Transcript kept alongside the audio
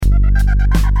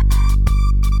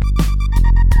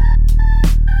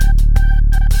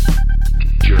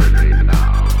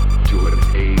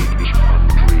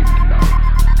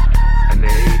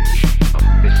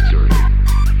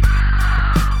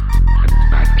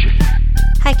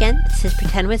Again, this is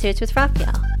Pretend Wizards with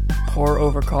Raphael. Pour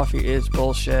over coffee is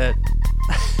bullshit.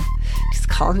 Just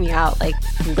calling me out, like,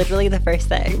 literally the first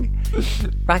thing.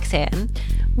 Roxanne.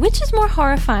 Which is more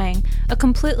horrifying? A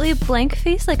completely blank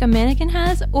face like a mannequin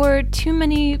has, or too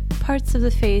many parts of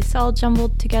the face all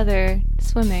jumbled together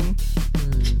swimming?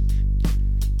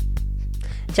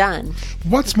 John.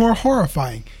 What's more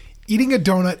horrifying? Eating a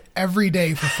donut every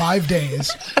day for 5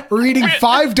 days, or eating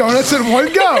 5 donuts in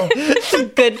one go?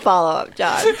 Good follow-up,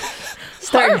 John.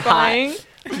 Starting Horrifying.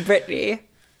 hot. Brittany.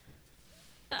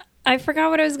 I forgot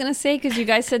what I was going to say because you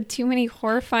guys said too many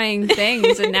horrifying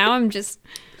things, and now I'm just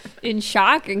in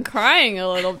shock and crying a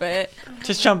little bit.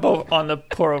 Just jump on the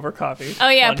pour over coffee. Oh,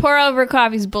 yeah, One. pour over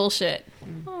coffee's bullshit.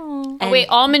 Oh, wait,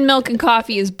 almond milk and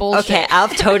coffee is bullshit. Okay, I'll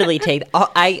totally take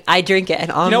I drink it, and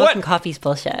almond milk and coffee's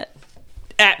bullshit.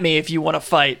 At me if you want to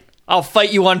fight. I'll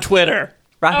fight you on Twitter.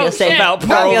 Raphael saying about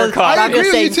pour over coffee. I agree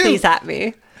with saying you too. please at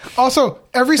me. Also,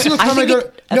 every single time I go,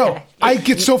 okay. I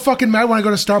get so fucking mad when I go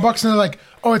to Starbucks and they're like,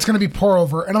 "Oh, it's gonna be pour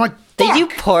over," and I'm like, They "Fuck." do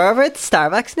pour over at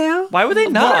Starbucks now? Why would they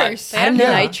not? course. They have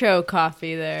Yeah. nitro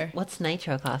coffee there. What's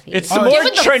nitro coffee? It's some Oh, more Give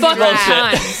it the trendy fuck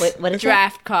bullshit. on. Wait, what is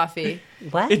Draft coffee.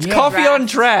 it? What? It's Yeah. coffee on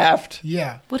Draft. draft.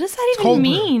 Yeah, What does that even cold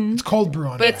mean? brew. It's cold brew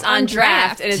on But it. it's on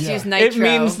draft, and it's Yeah. used nitro. It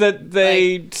means that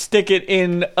they stick it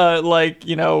in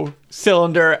a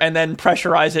cylinder and then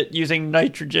pressurize it using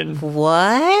nitrogen.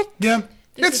 What? Yeah,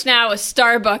 This is now a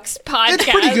Starbucks podcast. it's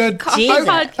pretty good. Coffee Jesus.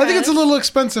 I think it's a podcast. little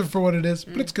expensive for what it is,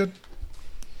 but it's good.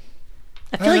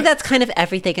 I feel like that's kind of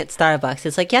everything at Starbucks.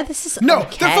 It's like, yeah, this is No,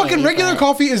 okay, the fucking regular but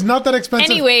coffee is not that expensive.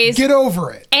 Anyways. Get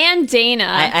over it. And Dana.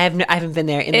 I haven't been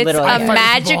there in it's literally. a fight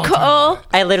magical.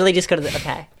 I literally just go to the.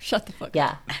 Okay, Shut the fuck up.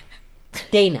 yeah.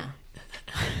 Dana,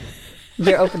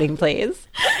 your opening, please.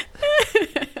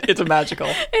 It's a magical.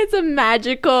 it's a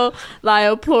magical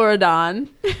Lioploridon.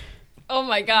 Oh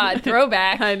my god,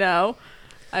 throwback. I know.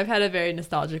 I've had a very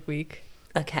nostalgic week.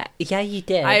 Okay, yeah, you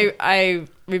did. I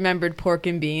remembered pork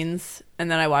and beans,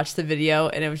 and then I watched the video,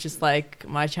 and it was just like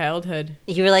my childhood.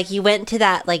 You were like, you went to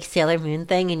that like Sailor Moon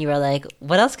thing, and you were like,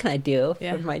 what else can I do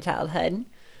Yeah. from my childhood?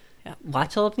 Yeah.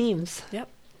 Watch old memes. Yep.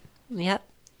 Yep.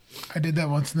 I did that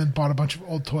once and then bought a bunch of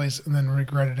old toys and then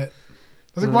regretted it.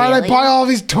 I was like, why did I Really? buy all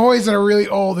these toys that are really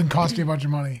old and cost me a bunch of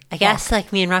money? I guess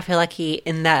like me and Raphael lucky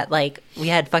in that like we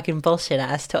had fucking bullshit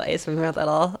ass toys when we were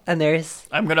little, and there's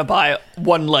I'm gonna buy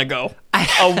one Lego. Not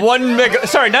a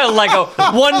Lego.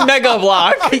 One Mega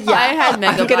Block. I had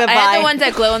mega. I'm gonna I had buy- the ones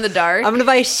that glow in the dark. I'm gonna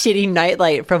buy a shitty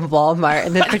nightlight from Walmart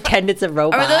and then pretend it's a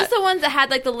robot. Are those the ones that had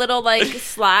like the little like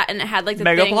slat and it had like the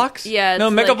Mega thing? Blocks? Yeah. No,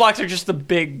 it's Mega like- Blocks are just the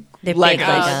big They're Legos. big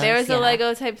Legos. Oh, there was the yeah.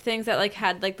 Lego type things that like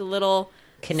had like the little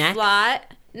Connect? slot.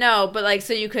 No, but like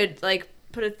so you could like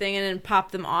put a thing in and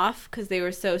pop them off because they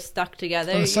were so stuck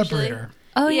together. A usually. separator.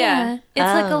 Oh Yeah. yeah,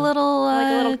 it's like a Oh. little,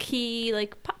 Like a little key,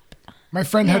 like pop. My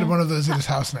friend had one of those at his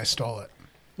house and I stole it.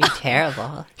 You're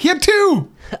terrible. He had 2!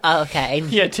 Oh, okay.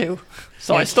 He had 2.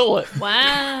 So I stole it. Wow.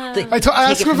 I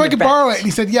asked it him if from I the could friends. borrow it and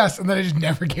he said yes, and then I just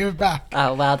never gave it back.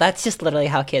 Oh well, that's just literally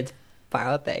how kids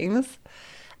borrow things.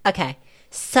 Okay,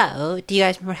 so do you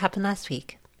guys remember what happened last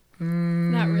week?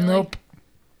 Not really. Nope.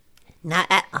 Not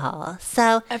at all.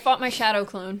 So I fought my shadow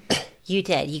clone. you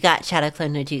did. You got Shadow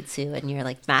Clone no Jutsu, and you're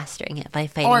like mastering it by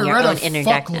fighting Oh, I your read a own inner fuckload.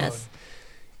 darkness.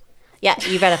 Yeah,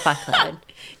 you read a fuckload.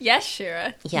 Yes,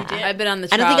 Shira. Yeah. I've been on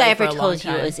the. I don't think I trolley ever for a long told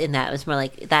you it time. was in that. It was more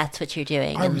like that's what you're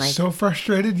doing, I and was like, so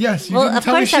frustrated. Yes, you well, didn't of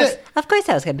tell me course I was. shit. Of course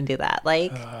I was going to do that.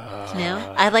 Like, you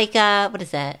know, I like what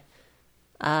is that?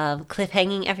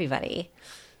 Cliffhanging everybody.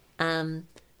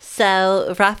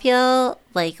 So Raphael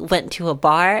like went to a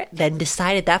bar, then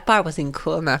decided that bar wasn't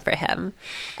cool enough for him,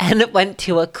 and went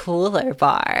to a cooler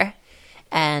bar,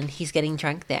 and he's getting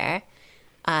drunk there.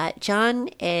 John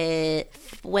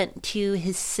went to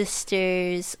his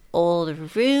sister's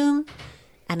old room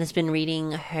and has been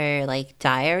reading her like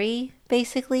diary,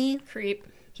 basically. Creep.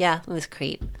 Yeah, it was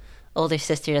creep. Older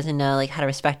sister doesn't know like how to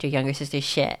respect her younger sister's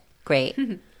shit. Great.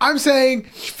 I'm saying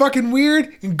she's fucking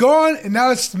weird and gone, and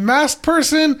now it's the masked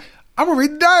person. I'm gonna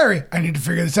read the diary. I need to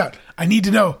figure this out. I need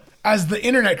to know, as the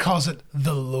internet calls it,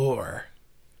 the lore.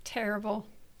 Terrible.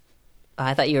 Oh,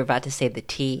 I thought you were about to say the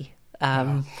T,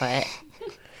 but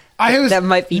That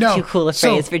might be too cool a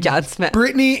phrase for John Smith.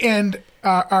 Brittany and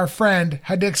our friend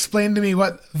had to explain to me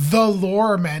what the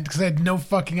lore meant because I had no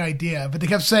fucking idea. But they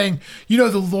kept saying, you know,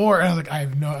 the lore. And I was like,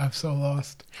 I'm so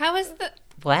lost. How is the...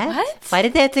 What? Why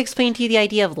did they have to explain to you the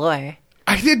idea of lore?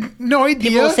 I had no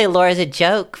idea. People will say lore is a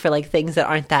joke for like things that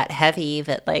aren't that heavy,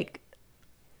 but like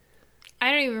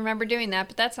I don't even remember doing that,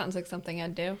 but that sounds like something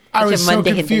I'd do. I It's was a so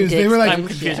Monday confused. Hindu They were like, I'm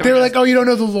confused. oh, you don't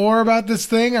know the lore about this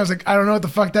thing? I was like, I don't know what the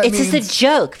fuck that It's means. just a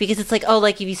joke because it's like, oh,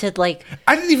 like if you said like,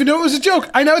 I didn't even know it was a joke.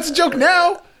 I know it's a joke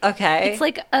now. okay, It's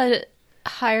like a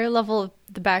higher level of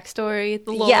the backstory,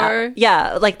 the lore.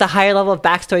 yeah, like the higher level of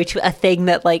backstory to a thing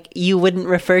that like you wouldn't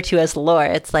refer to as lore.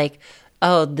 It's like,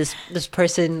 oh, this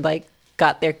person like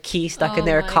got their key stuck in Oh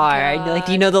their my car, and you're like,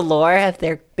 do you know the lore of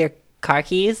their car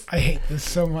keys? I hate this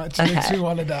so much. It makes me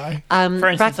want to die. For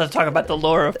instance, let's talk about the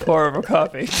lore of pour over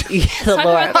coffee. The Talk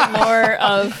lore. about the lore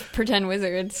of pretend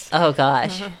wizards. Oh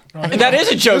gosh. That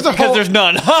is a joke There's a because whole- there's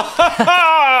none.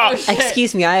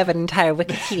 Excuse me, I have an entire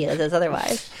Wikipedia that says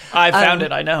otherwise. I found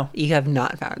it. I know. You have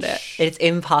not found it. It's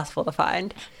impossible to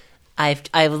find. I've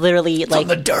literally like on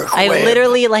the dark I web.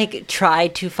 literally like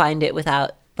tried to find it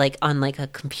without like on like a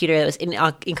computer that was in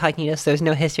incognito, so there's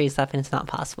no history stuff, and it's not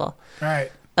possible. All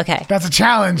right. Okay, That's a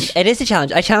challenge. it is a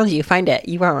challenge. I challenge you. Find it.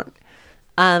 You won't.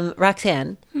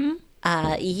 Roxanne,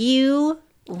 you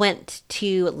went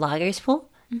to Logger's Pool,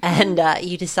 and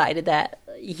you decided that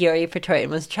Yuri Praetorian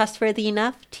was trustworthy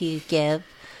enough to give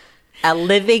a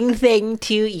living thing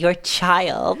to your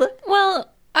child. Well,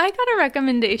 I got a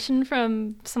recommendation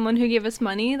from someone who gave us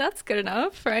money. That's good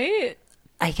enough, right?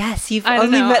 I guess you've I don't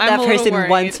only know. met I'm that a little person worried.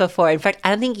 once before. In fact, I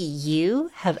don't think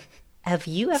you have. Have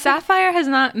you ever? Sapphire has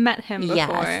not met him before.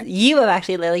 Yes, you have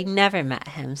actually literally never met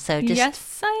him. So just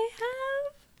Yes, I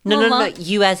have. no, Well, no, no. not-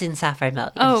 You as in Sapphire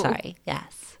Melody. I'm Oh. sorry.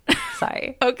 Yes,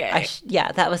 sorry. Okay.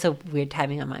 Yeah, that was a weird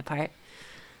timing on my part.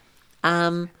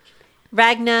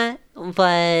 Ragna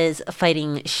was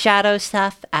fighting shadow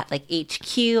stuff at like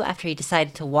HQ after he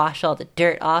decided to wash all the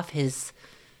dirt off his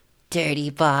dirty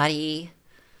body.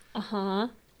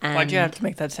 Why'd you have to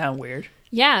make that sound weird?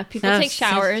 Yeah, people No, take it's just-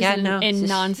 showers yeah, in, no, it's in just-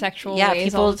 non-sexual Yeah, ways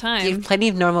people. all the time. Plenty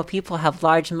of normal people have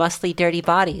large, muscly, dirty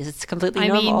bodies. It's completely I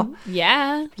normal. mean,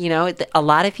 yeah. You know, a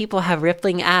lot of people have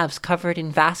rippling abs covered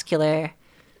in vascular.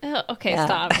 Oh, okay, Yeah.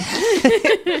 stop.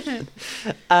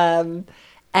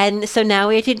 And so now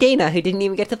we're to Dana, who didn't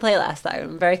even get to play last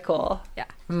time. Very cool. Yeah.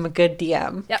 I'm a good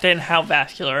DM. Yep. Then how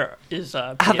vascular is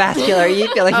How PM? vascular are you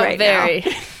feeling right very,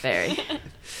 very.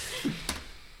 now?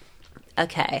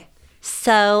 Okay.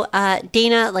 So,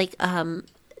 Dana, like,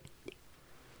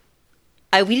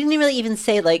 we didn't really even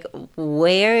say, like,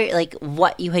 where, like,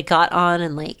 what you had got on,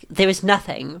 and, like, there was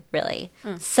nothing, really.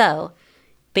 So,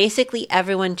 basically,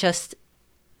 everyone just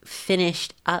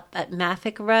finished up at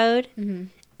Maffick Road,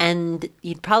 and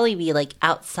you'd probably be, like,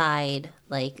 outside,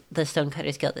 like, the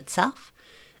Stonecutters Guild itself.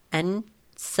 And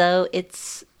so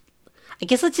it's... I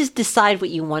guess let's just decide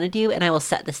what you want to do, and I will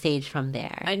set the stage from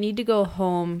there. I need to go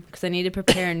home because I need to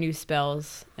prepare new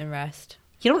spells and rest.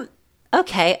 You don't...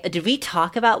 Okay, did we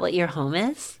talk about what your home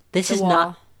is? This The is wall.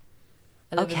 not...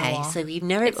 I live in a Okay, wall. so you've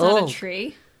never... It's not a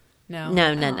tree. No.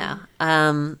 No.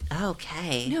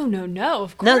 Okay. No,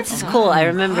 of course No, this is not. cool. I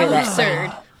remember that.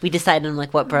 Absurd. We decided, on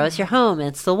like, what borough is your home? And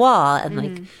it's the wall. And,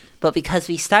 like... But because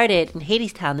we started in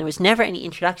Hadestown, there was never any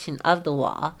introduction of the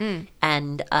wall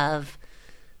and of...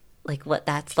 like what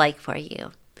that's like for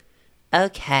you.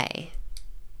 Okay.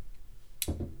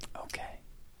 Okay.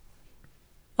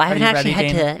 Well, I Are haven't you actually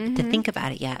ready, had to think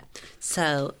about it yet.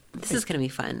 So this is going to be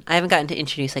fun. I haven't gotten to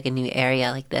introduce like a new area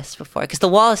like this before because the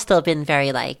wall has still been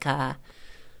very like it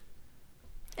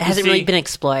hasn't really see- been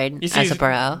explored you see- as a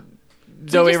borough.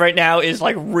 Zoe right now is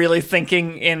like really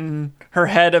thinking in her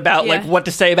head about like Yeah. what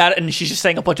to say about it, and she's just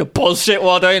saying a bunch of bullshit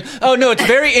while doing. Oh no, it's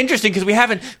very interesting because we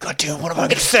haven't. God damn, what am I going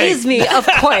to say? Excuse me, of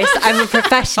course, I'm a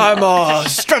professional. I'm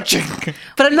stretching.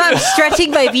 But I'm not stretching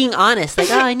by being honest.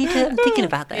 Like, I'm thinking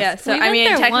about this. Yeah, so We I went mean,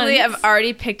 there technically, once. I've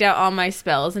already picked out all my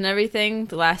spells and everything.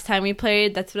 The last time we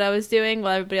played, that's what I was doing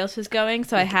while everybody else was going.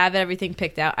 So I have everything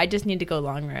picked out. I just need to go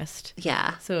long rest.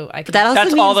 Yeah. So I But can. that also That's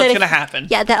means all that that's if- going to happen.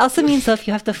 Yeah, that also means though if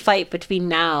you have to fight between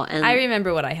now and I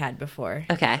remember what I had before.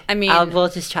 okay, I mean, we'll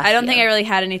just trust I don't you. think I really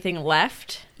had anything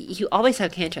left. You always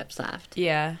have cantrips left.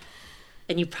 Yeah,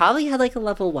 And you probably had like a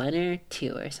level 1 or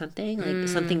 2 or something, like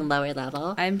something lower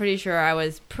level. I'm pretty sure I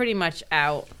was pretty much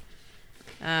out.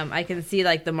 I can see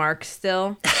like the marks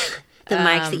still. The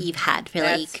marks that you've had for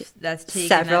like That's taken.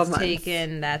 several That's months.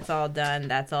 taken. That's all done.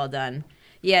 That's all done.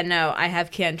 Yeah, no, I have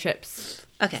cantrips.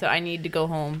 Okay. So I need to go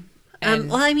home. And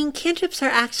well, I mean, cantrips are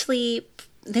actually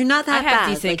they're not that I have bad.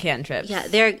 decent Like, cantrips. yeah,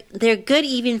 they're good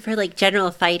even for like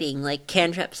general fighting. Like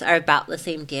cantrips are about the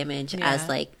same damage as Yeah.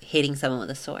 like hitting someone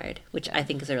with a sword, which I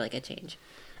think is a really good change.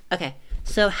 Okay,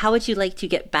 so how would you like to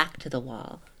get back to the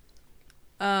wall?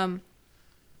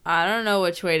 I don't know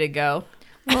which way to go.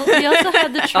 Well, we also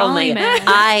had the Oh my trolley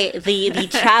man. the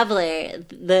traveler,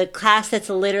 the class that's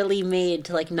literally made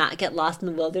to like not get lost in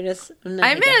the wilderness.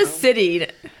 I'm in a city.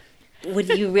 would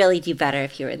you really do better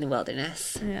if you were in the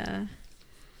wilderness? Yeah.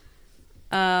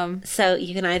 So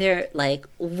you can either like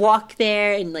walk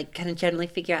there and like kind of generally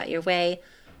figure out your way,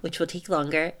 which will take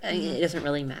longer. It doesn't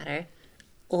really matter.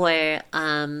 Or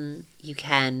you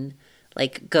can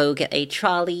like go get a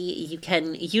trolley. You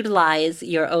can utilize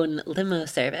your own limo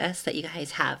service that you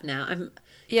guys have now.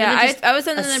 I was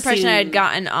under the impression I had assume-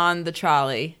 gotten on the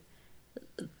trolley.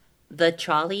 The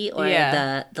trolley or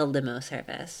Yeah. the limo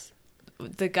service?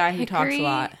 The guy who talks a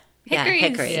lot. Yeah, Hickory's,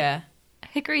 Hickory. Yeah.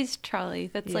 Hickory's trolley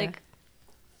that's Yeah.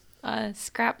 like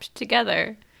scrapped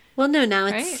together. Well, no, now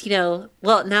it's,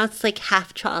 Right? now it's like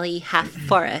half trolley, half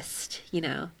forest,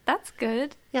 That's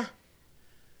good. Yeah.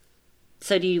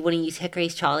 So do you want to use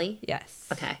Hickory's trolley? Yes.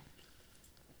 Okay.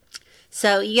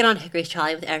 So you get on Hickory's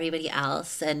trolley with everybody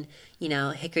else, and,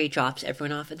 Hickory drops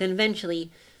everyone off, and then eventually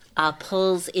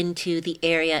pulls into the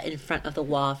area in front of the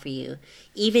wall for you.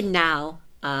 Even now,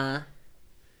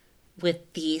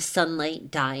 with the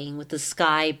sunlight dying, with the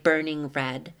sky burning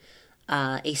red,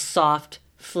 a soft,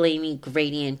 flamey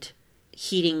gradient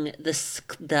heating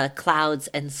the clouds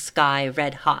and sky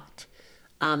red hot.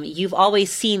 You've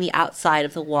always seen the outside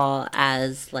of the wall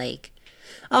as like,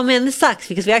 oh man, this sucks,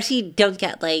 because we actually don't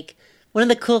get like, one of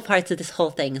the cool parts of this whole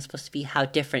thing is supposed to be how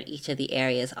different each of the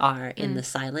areas are in the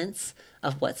silence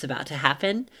of what's about to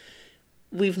happen.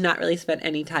 We've not really spent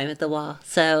any time at the wall,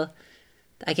 so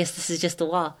I guess this is just the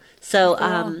wall. So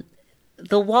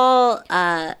the wall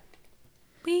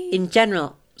in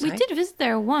general, We sorry? did visit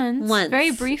there once,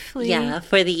 very briefly. Yeah,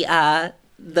 for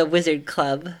the Wizard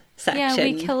Club section. Yeah,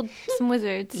 we killed some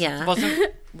wizards. Yeah.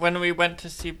 Wasn't when we went to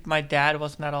see my dad?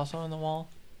 Wasn't that also on the wall?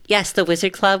 Yes, the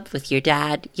Wizard Club with your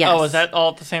dad. Yes. Oh, was that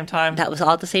all at the same time? That was all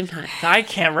at the same time. I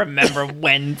can't remember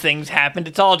when things happened.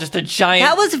 It's all just a giant.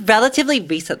 That was relatively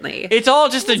recently. It's all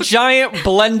just a giant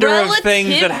blender of things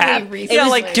that happened. Relatively It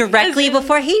was like directly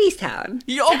before Hades Town.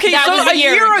 okay, That so was a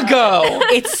year ago.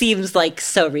 It seems like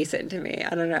so recent to me.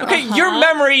 I don't know. Okay, your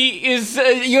memory is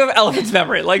you have elephant's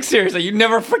memory. Like seriously, you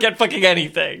never forget fucking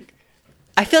anything.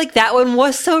 I feel like that one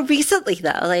was so recently though.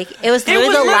 Like it was literally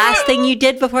was the re- last thing you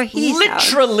did before Hades Town.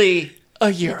 Literally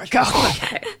a year ago.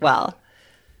 Okay, well,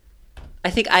 I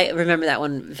think I remember that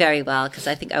one very well because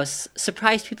I think I was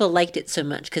surprised people liked it so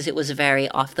much because it was very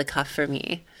off the cuff for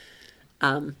me.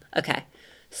 Okay,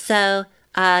 so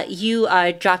you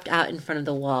are dropped out in front of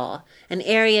the wall, an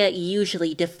area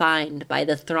usually defined by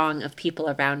the throng of people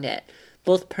around it,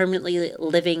 both permanently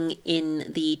living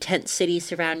in the tent city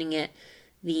surrounding it,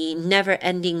 the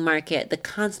never-ending market, the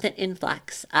constant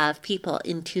influx of people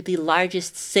into the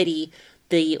largest city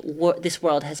this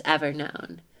world has ever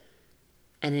known.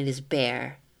 And it is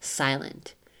bare,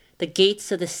 silent. The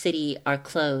gates of the city are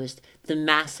closed. The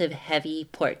massive, heavy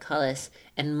portcullis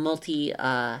and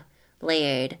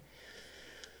multi-layered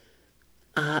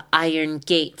iron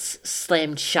gates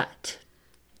slammed shut.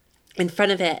 In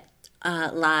front of it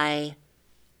lie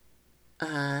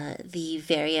the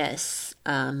various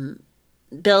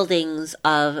buildings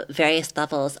of various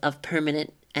levels of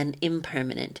permanent and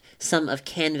impermanent, some of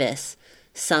canvas,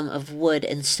 some of wood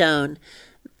and stone,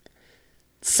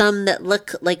 some that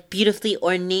look like beautifully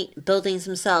ornate buildings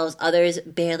themselves, others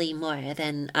barely more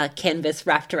than canvas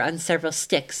wrapped around several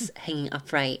sticks hanging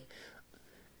upright.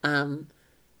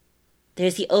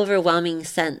 There's the overwhelming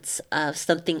sense of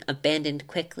something abandoned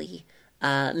quickly.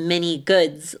 Many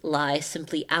goods lie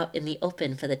simply out in the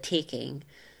open for the taking.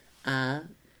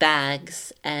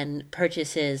 Bags and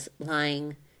purchases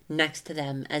lying next to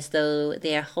them as though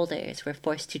their holders were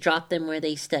forced to drop them where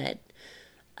they stood.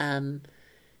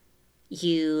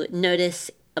 You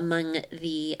notice among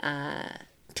the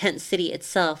tent city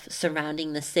itself,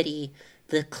 surrounding the city,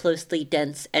 the closely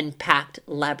dense and packed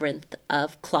labyrinth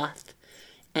of cloth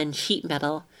and sheet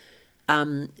metal,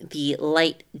 the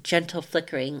light, gentle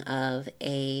flickering of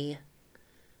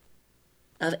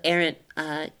errant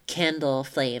candle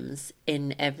flames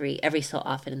in every so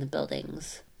often in the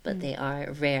buildings, but they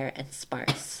are rare and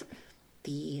sparse.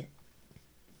 The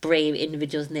brave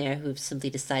individuals in there who've simply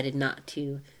decided not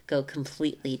to go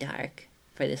completely dark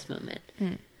for this moment.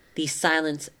 The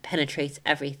silence penetrates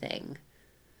everything.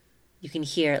 You can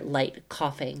hear light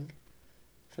coughing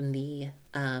from the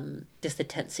just the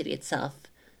tent city itself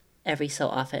every so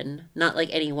often. Not like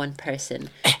any one person,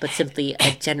 but simply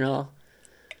a general.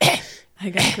 I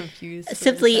got confused.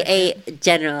 Simply a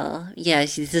general. Yeah,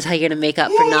 this is how you're gonna make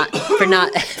up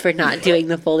for not doing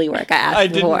the Foley work I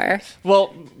asked for.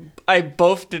 Well, I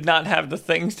both did not have the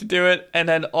things to do it, and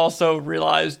then also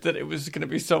realized that it was going to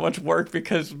be so much work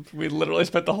because we literally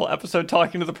spent the whole episode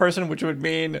talking to the person, which would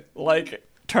mean like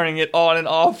turning it on and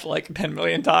off like 10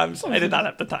 million times. I did not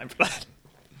have the time for that.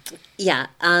 Yeah.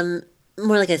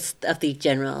 more like of the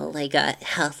general like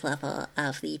health level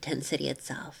of the tent city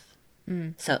itself.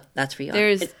 So that's where you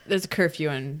are. There's a curfew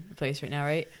in place right now,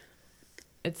 right?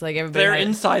 It's like everybody. They're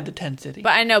inside the tent city.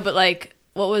 But I know, but like,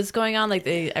 what was going on? Like,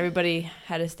 everybody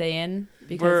had to stay in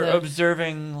because We're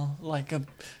observing like a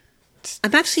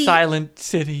I'm actually silent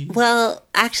city. Well,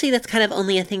 actually, that's kind of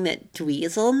only a thing that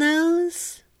Dweezil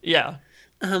knows. Yeah.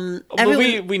 Everyone,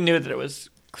 But we knew that it was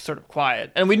sort of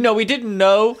quiet, and we didn't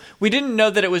know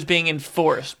that it was being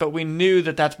enforced, but we knew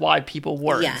that that's why people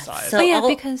were Yeah, inside. so- Oh yeah, all-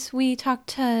 because we talked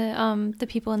to the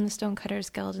people in the Stonecutters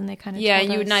Guild, and they kind of yeah,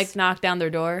 told you would us. like knock down their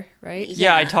door, right?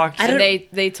 yeah, I talked. I To,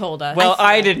 don't- They told us. well,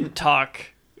 I didn't talk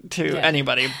to Yeah.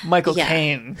 anybody. Michael Yeah.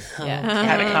 Caine Yeah.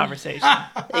 had a conversation.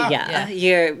 yeah,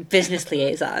 your business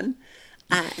liaison.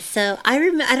 So I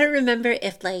don't remember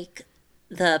if like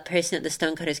the person at the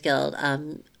Stonecutters Guild, I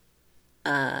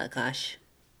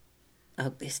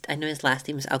know his last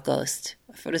name is Auguste.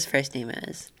 I forgot what his first name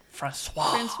is.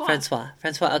 Francois.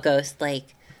 Francois Auguste.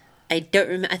 Like, I don't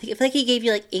remember. I feel like he gave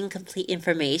you like incomplete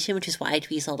information, which is why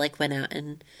Dweezil like went out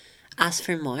and asked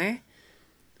for more.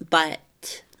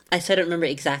 But I still don't remember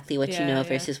exactly what you know Yeah.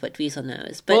 versus what Dweezil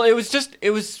knows. But Well, it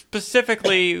was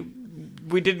specifically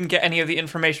we didn't get any of the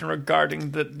information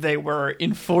regarding that they were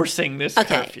enforcing this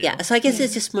okay, curfew. yeah. So I guess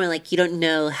it's just more like you don't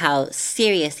know how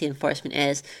serious the enforcement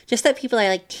is. Just that people are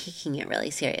like taking it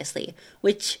really seriously,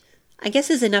 which I guess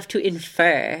is enough to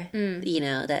infer, you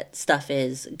know, that stuff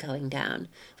is going down.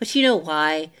 But you know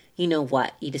why? You know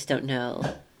what? You just don't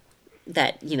know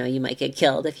that you might get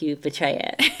killed if you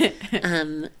betray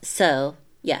it. So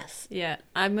yes. Yeah,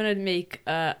 I'm gonna make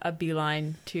a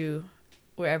beeline to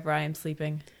wherever I am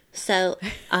sleeping. So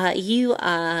you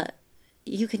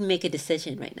can make a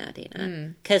decision right now,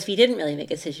 Dana, because we didn't really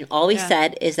make a decision. All we Yeah.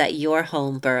 said is that your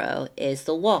home borough is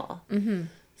the wall. Mm-hmm.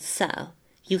 So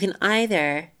you can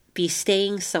either be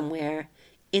staying somewhere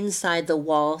inside the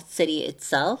wall city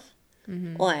itself,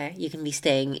 or you can be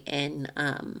staying in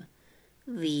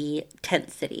the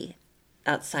tent city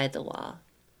outside the wall.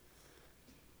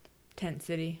 Tent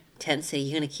City. Tent city,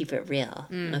 you're gonna keep it real,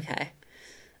 okay?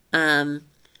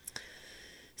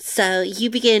 So you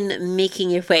begin making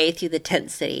your way through the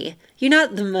tent city. You're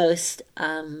not the most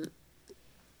Do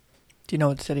you know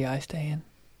what city I stay in?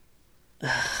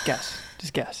 Guess.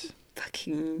 Just guess.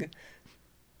 fucking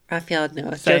Raphael.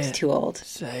 No, Say joke's it. too old.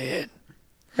 Say it.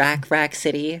 Rack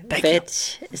City, Thank you.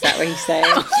 bitch. Is that where you say?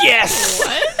 Yes.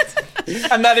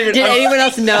 What? I'm not even. Did anyone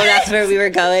else know that's where we were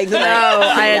going? No,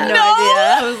 I had no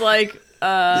idea. I was like,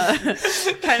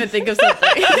 trying to think of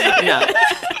something.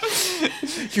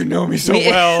 You know me so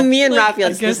well. Me and Raphael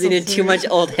guess listening I'm to too much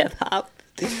old hip hop.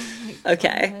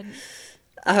 Okay.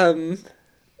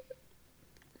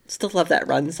 Still love that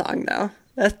Run song though.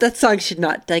 That song should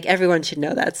not, like, everyone should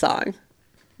know that song.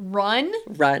 Run?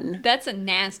 Run. That's a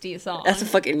nasty song. That's a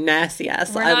fucking nasty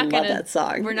ass song. We're I not love gonna- that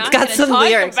song. we're not It's got gonna some talk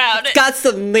lyrics. about It's it. got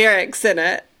some lyrics in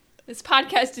it. This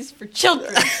podcast is for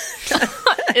children.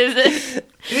 Is it?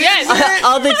 Yes.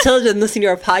 All the children listening to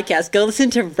our podcast, go listen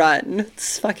to Run.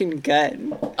 It's fucking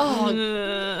good.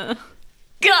 Oh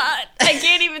God, I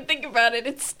can't even think about it.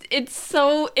 It's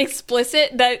so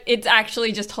explicit that it's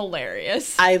actually just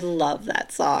hilarious. I love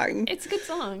that song. It's a good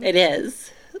song. It is.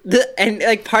 And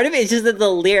like part of it is just that the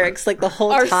lyrics, like the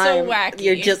whole Are so time, wacky.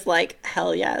 you're just like,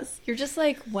 hell yes. You're just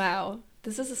like, wow,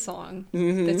 this is a song.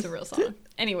 Mm-hmm. That's a real song.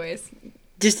 Anyways,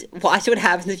 Just watch what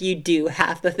happens if you do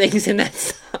half the things in that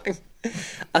song.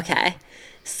 Okay.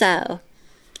 So,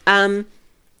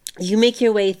 you make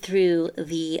your way through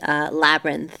the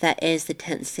labyrinth that is the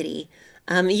tent city.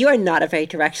 You are not a very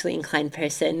directionally inclined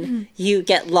person. You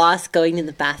get lost going to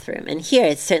the bathroom. And here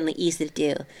it's certainly easy to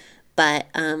do. But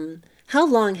how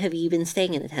long have you been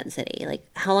staying in the tent city? Like,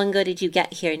 how long ago did you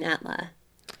get here in Atla?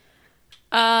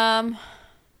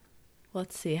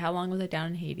 Let's see. How long was I down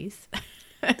in Hades?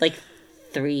 Like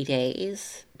 3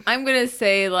 days? I'm gonna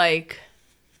say like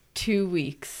 2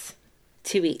 weeks.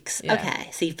 2 weeks. Yeah. Okay.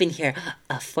 So you've been here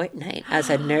a fortnight, as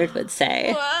a nerd would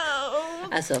say.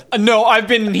 As a No, I've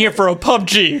been here for a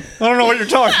PUBG. I don't know what you're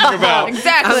talking about.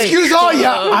 Exactly. Excuse all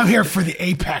ya. I'm here for the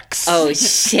Apex. Oh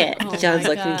shit! John's my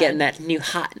looking God. getting that new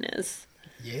hotness.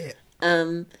 Yeah.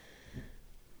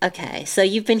 Okay, so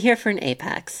you've been here for an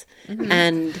Apex,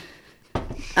 and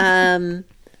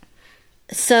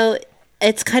so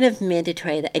it's kind of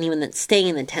mandatory that anyone that's staying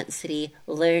in the tent city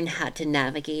learn how to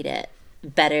navigate it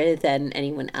better than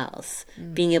anyone else.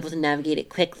 Being able to navigate it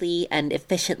quickly and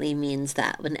efficiently means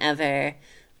that whenever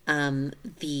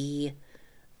the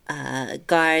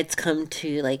guards come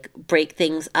to like break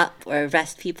things up or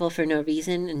arrest people for no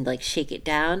reason and like shake it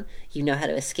down, you know how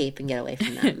to escape and get away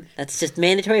from them. That's just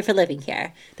mandatory for living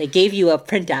here. They gave you a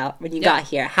printout when you got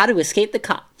here, how to escape the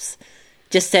cops.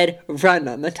 Just said run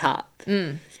on the top.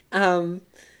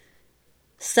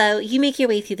 So you make your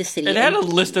way through the city. It had a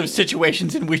list of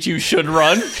situations in which you should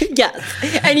run. Yes.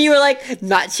 And you were like,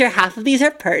 not sure half of these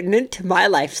are pertinent to my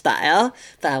lifestyle,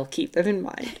 but I'll keep them in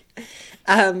mind.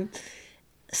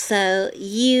 So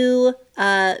you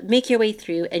make your way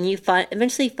through and you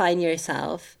eventually find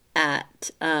yourself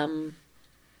at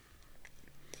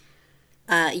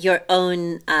your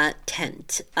own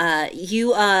tent.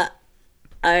 You are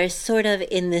sort of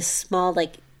in this small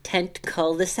like tent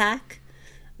cul-de-sac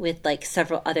with like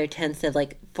several other tents that have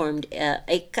like formed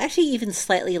actually even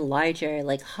slightly larger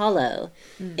like hollow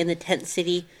in the tent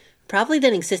city, probably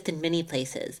than exist in many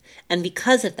places. And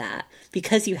because of that,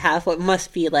 because you have what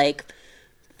must be like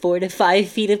 4 to 5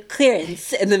 feet of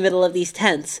clearance in the middle of these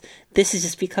tents, this has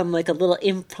just become like a little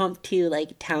impromptu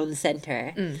like town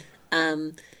center.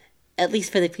 At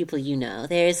least for the people you know.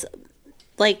 There's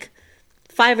like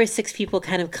 5 or 6 people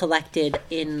kind of collected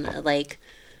in like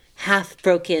half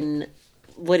broken,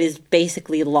 what is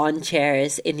basically lawn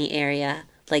chairs in the area,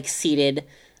 like seated,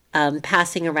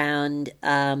 passing around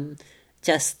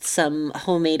just some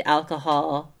homemade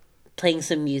alcohol, playing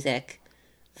some music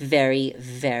very,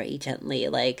 very gently.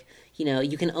 Like, you know,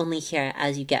 you can only hear it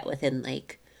as you get within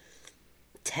like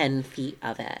 10 feet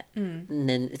of it. And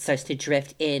then it starts to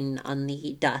drift in on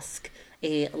the dusk.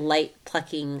 A light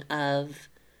plucking of...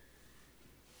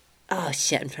 Oh,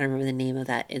 shit, I'm trying to remember the name of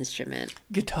that instrument.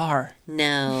 Guitar.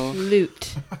 No.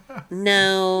 Lute.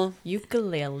 No.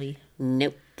 Ukulele.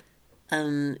 Nope.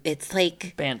 It's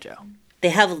like... Banjo.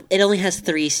 It only has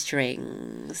 3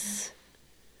 strings.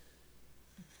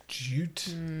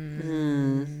 Jute.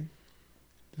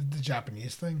 The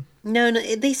Japanese thing. No,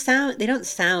 they don't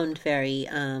sound very,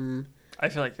 I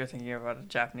feel like you're thinking about a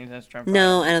Japanese instrument.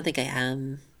 No, I don't think I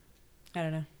am. I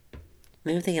don't know.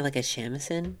 Maybe I'm thinking of like a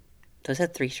shamisen. Those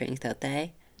have 3 strings, don't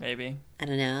they? Maybe. I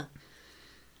don't know.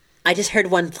 I just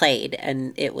heard one played,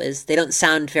 and they don't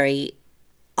sound very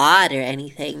odd or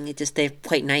anything. They're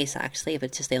quite nice, actually,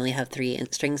 but just they only have 3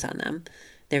 strings on them.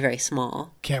 They're very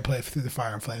small. Can't play Through the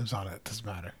Fire and Flames on it. Doesn't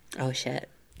matter. Oh, shit.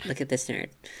 Look at this nerd.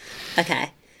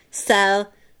 Okay. So,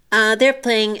 they're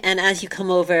playing, and as you come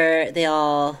over, they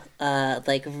all,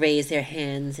 like, raise their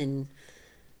hands in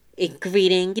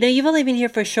greeting. You know, you've only been here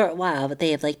for a short while, but they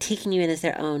have, like, taken you in as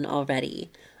their own already.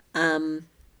 I don't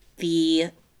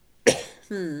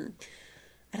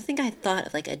think I thought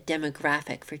of, like, a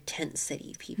demographic for Tent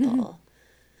City people.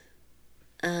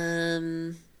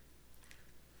 I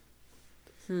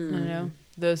don't know.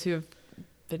 Those who have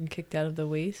been kicked out of the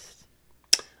waste.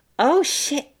 Oh,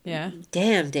 shit. Yeah.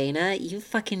 Damn, Dana. You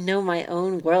fucking know my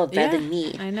own world better than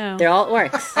me. I know. They're all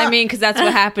orcs. I mean, because that's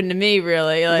what happened to me,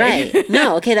 really. Like. Right.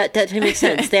 No, okay, that makes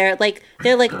sense. They're like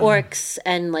orcs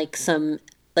and like some,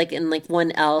 like, and like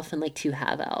 1 elf and like 2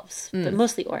 half-elves. But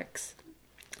mostly orcs.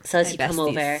 So as My you come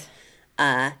besties.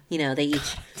 over, you know, they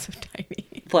each... I'm so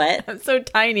tiny. What? I'm so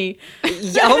tiny.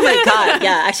 Oh my god,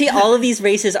 yeah. Actually, all of these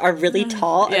races are really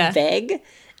tall Yeah. and big.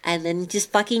 And then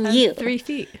just fucking you. 3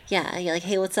 feet. Yeah, you're like,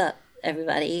 hey, what's up,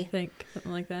 everybody? I think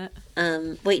something like that.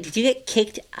 Wait, did you get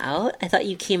kicked out? I thought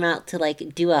you came out to,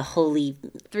 like, do a holy-ish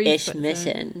 3 foot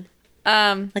mission.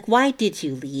 thing. Like, why did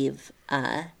you leave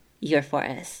your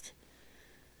forest?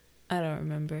 I don't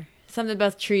remember. Something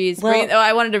about trees. Well-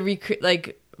 I wanted to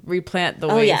replant the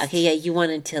waste. Oh, yeah, okay, yeah, you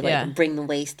wanted to, like, Yeah. bring the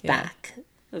waste Yeah. back,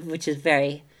 which is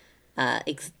very,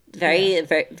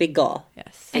 very big goal.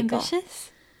 Yes. Big goal.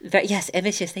 Ambitious? Yes,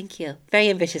 ambitious, thank you. Very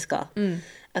ambitious goal.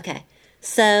 Okay,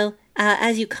 so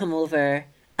as you come over,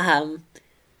 one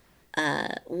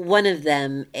of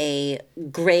them, a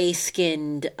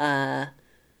gray-skinned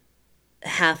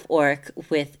half-orc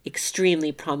with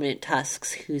extremely prominent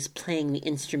tusks who's playing the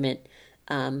instrument,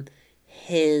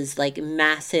 his, like,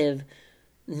 massive,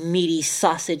 meaty,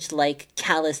 sausage-like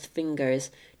calloused fingers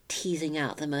teasing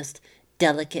out the most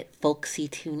delicate, folksy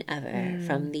tune ever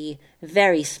from the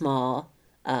very small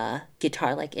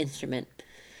guitar-like instrument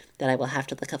that I will have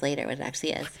to look up later what it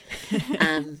actually is.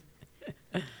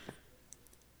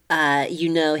 You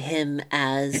know him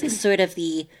as sort of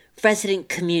the resident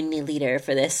community leader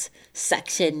for this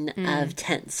section of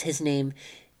tents. His name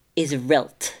is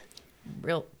Rilt.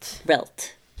 Rilt.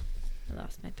 Rilt. I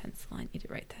lost my pencil. I need to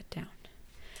write that down.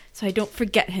 So I don't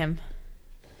forget him.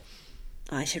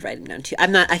 Oh, I should write him down too. I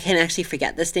can't actually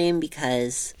forget this name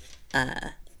because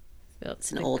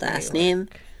it's an old ass name.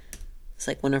 It's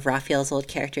like one of Raphael's old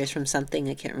characters from something.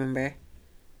 I can't remember.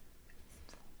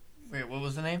 Wait, what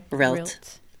was the name?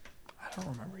 Rilt. I don't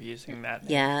remember using that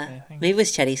name. Yeah. Anything. Maybe it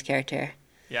was Chetty's character.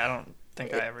 Yeah, I don't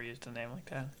think I ever used a name like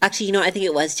that. Actually, you know, I think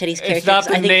it was Chetty's character. It's not 'cause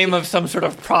the I think name of some sort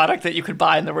of product that you could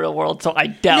buy in the real world, so I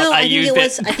doubt No, I I think used it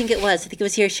was. it. I think it was. I think it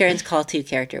was here. Sharon's Call 2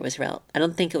 character was Rilt. I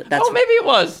don't think that's. Oh, maybe it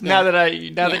was. Yeah. Now that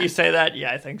Yeah. you say that,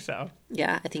 yeah, I think so.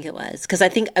 Yeah, I think it was. Because I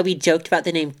think we joked about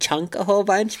the name Chunk a whole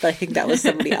bunch, but I think that was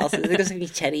somebody else's. I think it was going to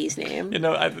be Chetty's name. You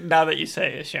know, now that you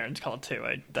say Sharon's Call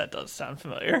 2, that does sound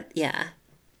familiar. Yeah.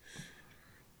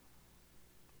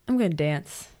 I'm gonna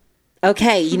dance.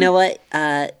 Okay, you know what?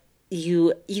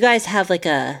 You guys have like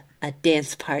a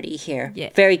dance party here.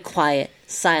 Yeah. Very quiet,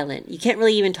 silent. You can't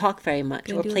really even talk very much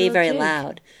Gonna or do a play little very jig.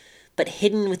 loud. But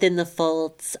hidden within the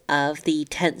folds of the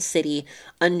tent city,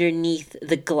 underneath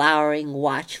the glowering,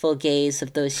 watchful gaze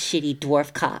of those shitty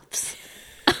dwarf cops,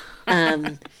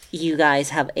 you guys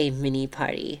have a mini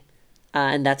party.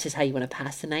 And that's just how you want to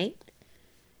pass the night?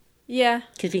 Yeah.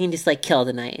 Because we can just like kill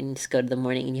the night and just go to the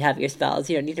morning and you have your spells.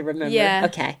 You don't need to remember. Yeah.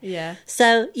 Okay. Yeah.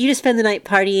 So you just spend the night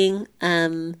partying.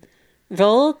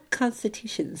 Roll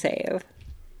Constitution save.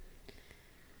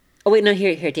 Oh wait, no,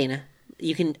 here, Dana.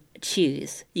 You can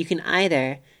choose. You can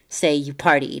either say you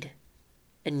partied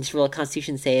and just roll a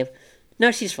Constitution save. No,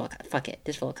 she just roll. Fuck it,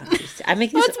 just roll a Constitution. I'm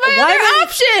making this. What's my other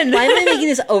option? Why am I making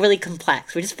this overly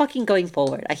complex? We're just fucking going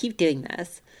forward. I keep doing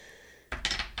this.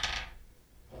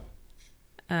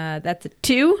 That's a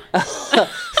 2.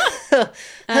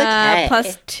 Okay.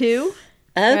 Plus 2.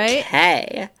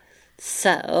 Okay.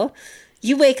 So,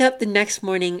 you wake up the next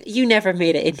morning. You never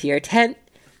made it into your tent.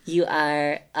 You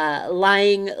are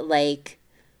lying, like,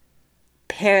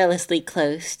 perilously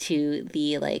close to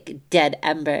the, like, dead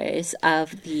embers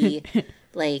of the,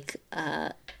 like,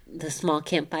 the small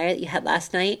campfire that you had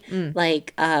last night.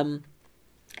 Like,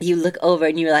 you look over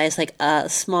and you realize, like, a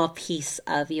small piece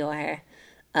of your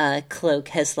cloak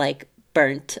has, like,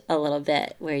 burnt a little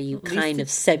bit where you kind of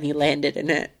semi-landed in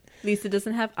it. Lisa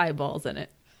doesn't have eyeballs in it.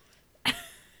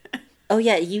 Oh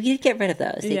yeah, you did get rid of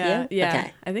those, did you? Yeah.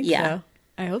 Okay. I think so.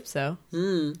 I hope so.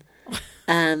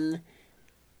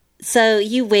 So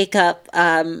you wake up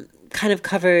kind of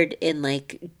covered in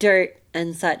like dirt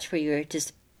and such where you're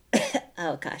just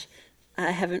oh gosh.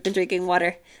 I haven't been drinking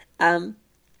water. It's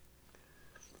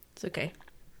okay.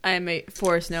 I am a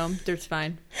forest gnome. Dirt's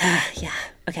fine. Yeah.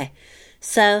 Okay.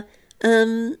 So,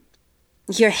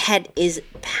 your head is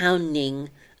pounding.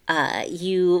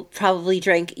 You probably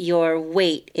drank your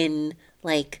weight in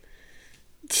like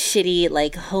shitty,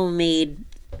 like homemade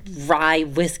rye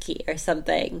whiskey or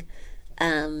something.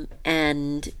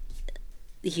 And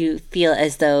you feel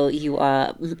as though you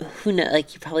are, who knows,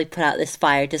 like you probably put out this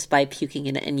fire just by puking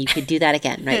in it, and you could do that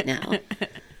again right now.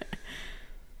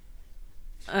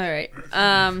 All right.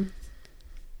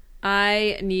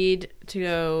 I need to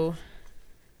go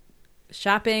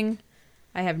shopping.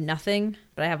 I have nothing,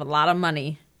 but I have a lot of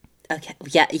money. Okay.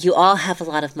 Yeah, you all have a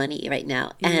lot of money right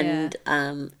now. And,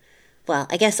 well,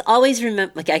 I guess always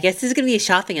remember, like, I guess this is going to be a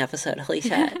shopping episode. Holy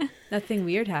shit. Nothing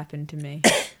weird happened to me.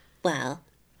 Well,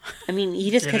 I mean,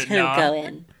 you just Did could it kind of not? go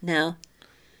in. No?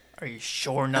 Are you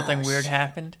sure nothing weird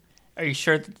happened? Are you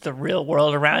sure that the real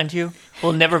world around you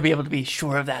will never be able to be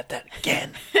sure of that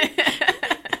again?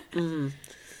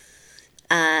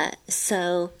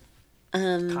 So,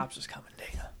 Cops is coming,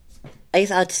 Dana. I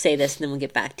guess I'll just say this and then we'll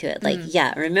get back to it. Like,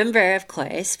 yeah, remember, of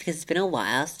course, because it's been a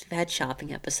while since we've had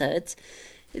shopping episodes,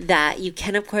 that you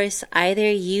can, of course, either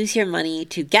use your money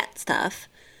to get stuff,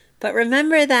 but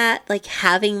remember that, like,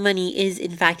 having money is,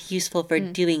 in fact, useful for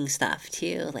doing stuff,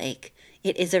 too. Like,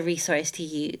 it is a resource to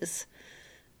use.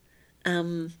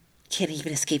 Can't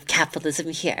even escape capitalism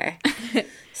here.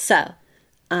 So,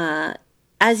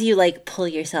 as you, like, pull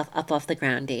yourself up off the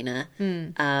ground, Dana,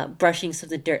 brushing some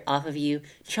of the dirt off of you,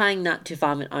 trying not to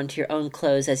vomit onto your own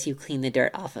clothes as you clean the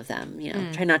dirt off of them. You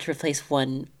know, try not to replace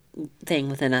one thing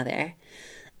with another.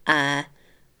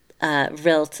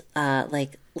 Rilt,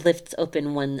 like, lifts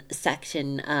open one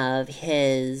section of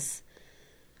his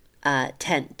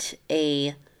tent,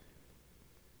 a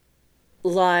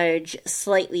large,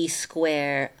 slightly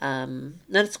square,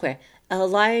 not a square, a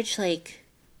large, like,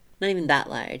 not even that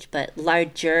large, but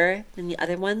larger than the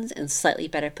other ones and slightly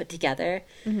better put together,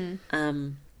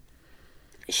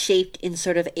 shaped in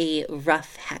sort of a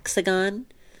rough hexagon,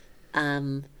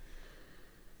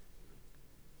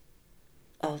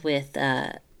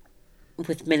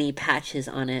 with many patches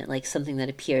on it, like something that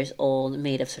appears old,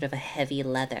 made of sort of a heavy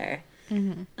leather.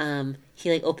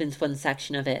 He like opens one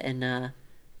section of it and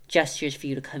gestures for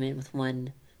you to come in with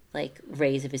one like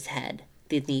raise of his head,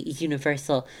 the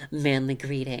universal manly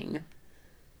greeting.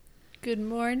 Good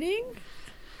morning.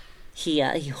 He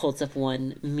holds up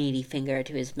one meaty finger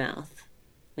to his mouth.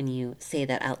 when you say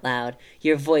that out loud,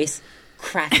 your voice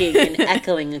cracking and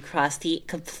echoing across the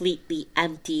completely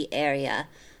empty area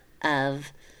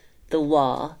of the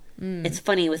wall. It's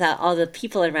funny, without all the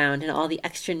people around and all the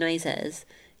extra noises,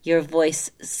 your voice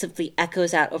simply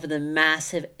echoes out over the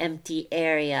massive empty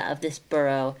area of this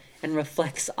burrow and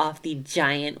reflects off the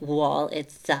giant wall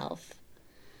itself.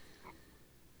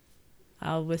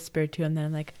 I'll whisper to him then,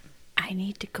 I'm like, I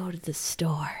need to go to the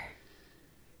store.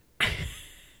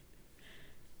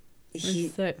 He,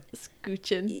 Start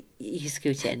scooching. you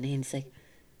scooch in and he's like,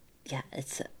 yeah,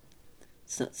 it's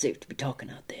not safe to be talking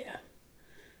out there.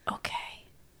 Okay.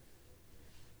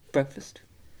 Breakfast?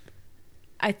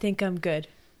 I think I'm good.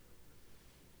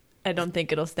 I don't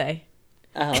think it'll stay.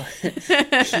 Oh,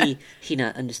 he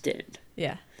not understand.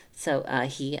 Yeah. So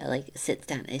he like sits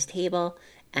down at his table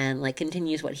and like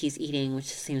continues what he's eating, which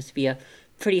seems to be a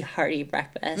pretty hearty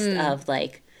breakfast of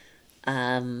like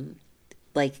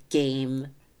game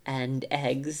and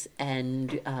eggs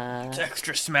and It's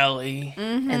extra smelly.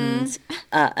 and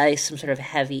some sort of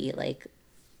heavy like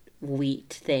wheat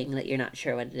thing that you're not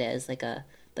sure what it is, like a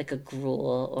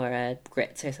gruel or a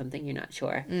grits or something, you're not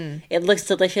sure. It looks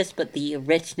delicious, but the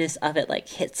richness of it like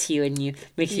hits you and you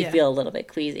makes you Yeah. feel a little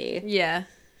bit queasy. Yeah.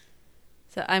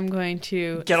 So I'm going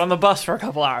to Get on the bus for a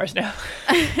couple hours now.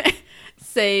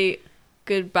 say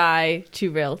goodbye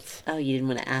to Rilt. Oh, you didn't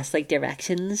want to ask like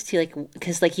directions to like,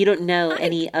 because like you don't know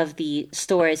any of the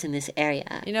stores in this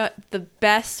area. You know what? The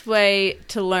best way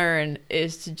to learn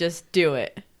is to just do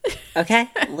it. Okay,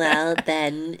 well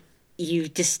then you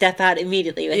just step out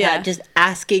immediately without Yeah. just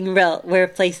asking where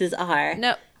places are.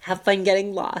 No. Have fun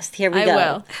getting lost. Here we I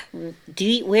go. will.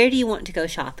 Where do you want to go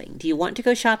shopping? Do you want to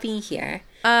go shopping here?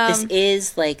 This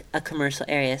is like a commercial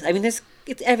area. I mean,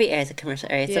 every area is a commercial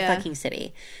area. It's Yeah. a fucking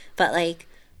city, but like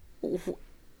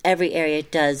every area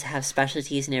does have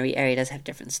specialties, and every area does have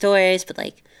different stores. But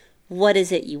like, what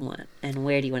is it you want, and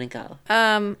where do you want to go?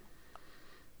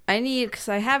 I need, because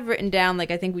I have written down,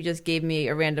 like, I think we just gave me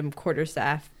a random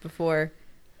quarterstaff before.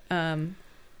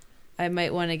 I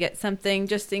might want to get something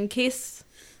just in case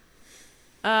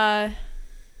I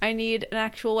need an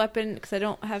actual weapon because I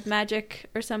don't have magic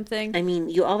or something. I mean,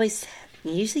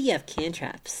 usually you have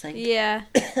cantrips. Like, Yeah.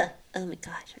 oh my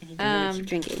gosh, I need to remember to keep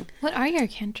drinking. What are your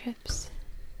cantrips?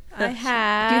 I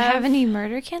have. Do you have any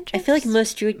murder I cantrips? feel like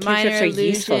most druid cantrips Minor are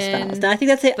useful illusion, spells. No, I think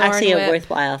that's actually a Thorn Whip.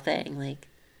 worthwhile thing. Like,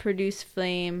 Produce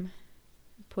flame,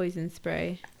 poison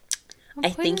spray. Oh, I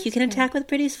think you can attack with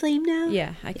produce flame now.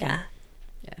 Yeah, I can.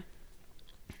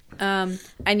 Yeah.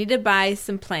 I need to buy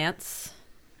some plants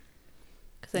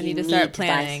because I need to start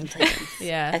planning. buy some plants.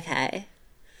 Yeah. Okay.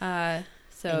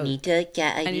 So I need to need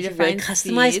to really find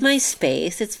customize seeds. my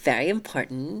space. It's very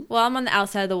important. well, I'm on the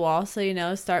outside of the wall,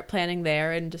 so start planning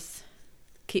there and just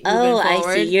keep moving Oh,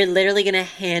 forward. I see. You're literally gonna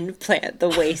hand plant the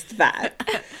waste back.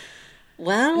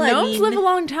 Well, Gnomes live a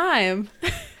long time.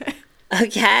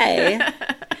 okay.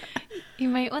 You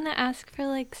might want to ask for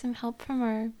like some help from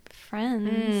our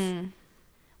friends.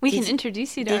 We Did- can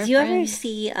introduce you to our Did you ever friends.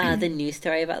 see the news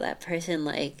story about that person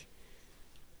like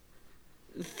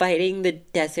fighting the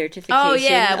desertification Oh,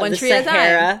 yeah, of one the tree at a time.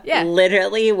 Sahara? Yeah.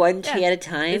 Literally one tree Yeah. at a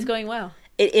time. It's going well.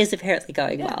 It is apparently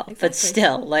going well, but exactly.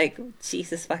 still, like,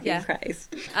 Jesus fucking Yeah.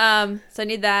 Christ. So I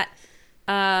need that.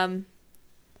 I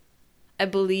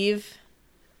believe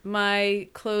my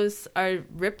clothes are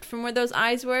ripped from where those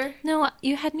eyes were. No,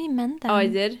 you had me mend them. Oh, I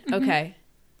did? Okay.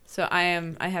 So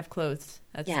I have clothes.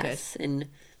 That's Yes, and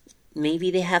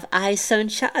maybe they have eyes sewn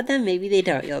shut on them, maybe they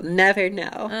don't. You'll never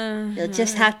know. You'll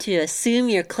just have to assume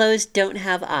your clothes don't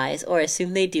have eyes, or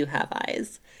assume they do have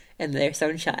eyes, and they're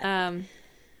sewn shut. good.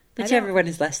 Whichever one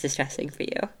is less distressing for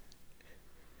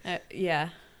you. Yeah.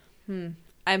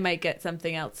 I might get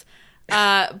something else.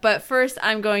 But first,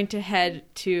 I'm going to head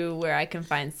to where I can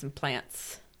find some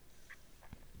plants.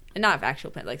 And not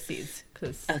actual plants, like seeds.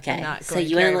 Because Okay, I'm not so going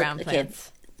you to carry wanna look- around okay.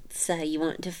 plants. So you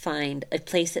want to find a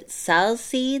place that sells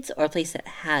seeds, or a place that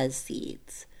has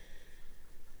seeds?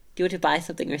 Do you want to buy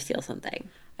something or steal something?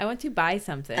 I want to buy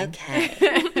something.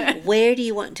 Okay. Where do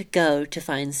you want to go to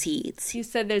find seeds? You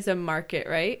said there's a market,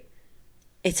 right?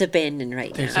 It's abandoned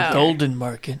right There's now. a golden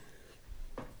market.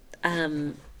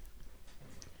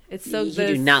 It's so You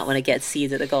do not want to get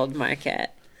seeds at the gold market.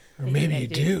 Or maybe I you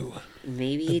do. do.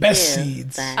 Maybe The you best do.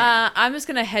 seeds. But I'm just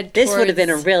gonna head. this would have been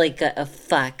a towards- really good. Oh,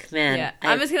 fuck, man. Yeah,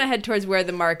 I'm just gonna head towards where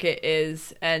the market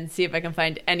is and see if I can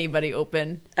find anybody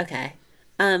open. Okay.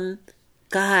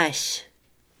 Gosh,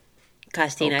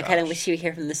 Dana, I kind of wish you were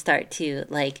here from the start too.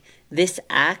 Like, this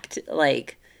act,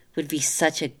 like, would be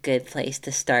such a good place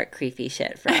to start creepy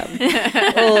shit from.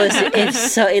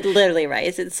 It literally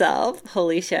writes itself.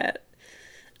 Holy shit.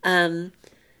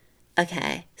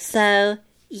 Okay, so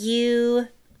you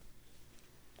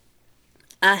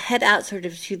head out sort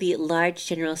of to the large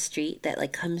general street that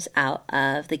like comes out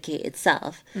of the gate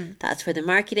itself. That's where the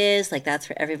market is. Like that's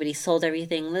where everybody sold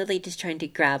everything. Literally just trying to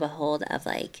grab a hold of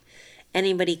like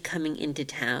anybody coming into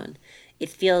town. It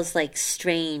feels like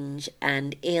strange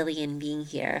and alien being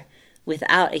here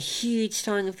without a huge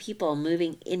throng of people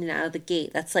moving in and out of the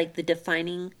gate. That's like the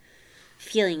defining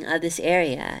feeling of this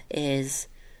area is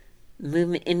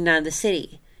movement in and out of the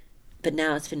city. But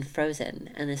now it's been frozen,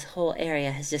 and this whole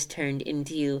area has just turned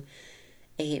into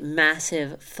a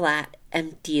massive, flat,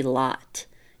 empty lot.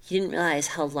 You didn't realize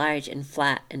how large and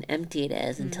flat and empty it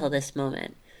is until this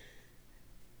moment.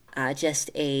 Just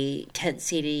a tent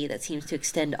city that seems to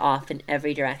extend off in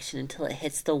every direction until it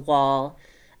hits the wall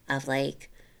of, like,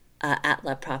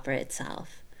 Atla proper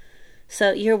itself.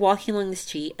 So you're walking along the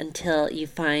street until you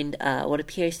find what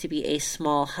appears to be a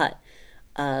small hut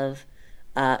of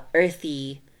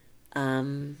earthy...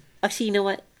 actually, you know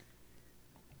what?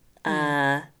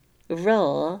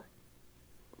 Roll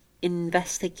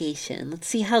investigation. Let's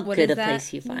see how What good is a place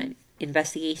that? you find.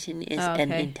 Investigation is Oh,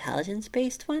 an okay.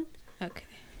 intelligence-based one. Okay.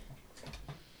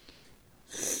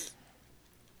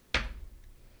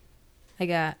 I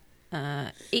got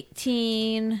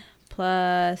 18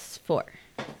 plus 4.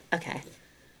 Okay.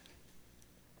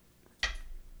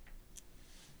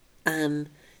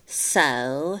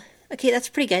 So, okay, that's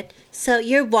pretty good. So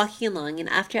you're walking along, and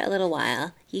after a little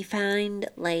while, you find,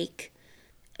 like,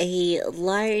 a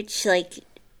large, like,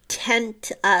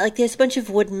 tent. Like, there's a bunch of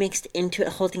wood mixed into it,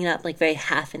 holding it up, like, very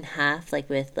half and half, like,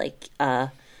 with, like,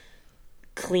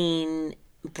 clean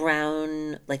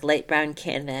brown, like, light brown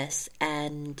canvas,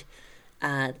 and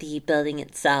the building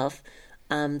itself.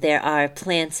 There are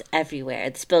plants everywhere.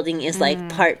 This building is like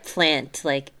part plant.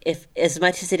 Like if as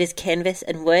much as it is canvas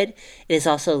and wood, it is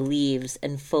also leaves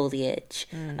and foliage.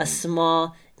 A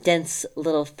small, dense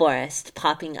little forest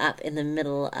popping up in the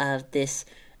middle of this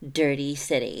dirty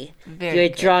city. Very You're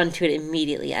good. drawn to it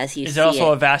immediately as you Is see it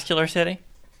also it. a vascular city?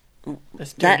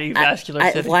 This That- dirty vascular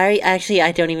city? Why? Actually,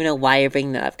 I don't even know why you're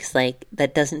bringing that up because like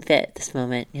that doesn't fit at this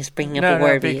moment. You're just bringing up a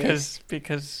word we use.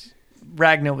 because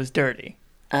Ragnar was dirty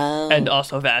Oh, and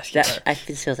also vascular.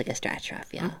 this feels like a stretch,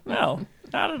 Raphael. No,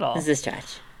 not at all. This is a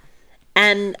stretch.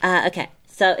 And okay,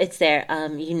 so it's there.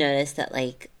 You notice that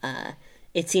like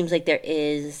it seems like there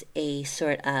is a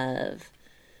sort of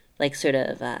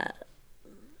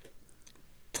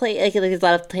play like there's a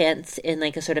lot of plants in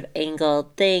like a sort of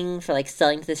angled thing for like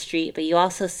selling to the street, but you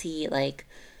also see like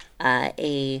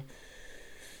a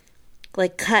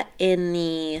like cut in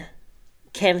the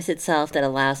canvas itself that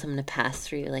allows them to pass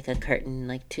through like a curtain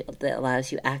that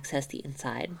allows you access the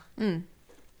inside. All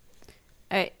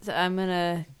right, so I'm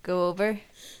gonna go over Okay.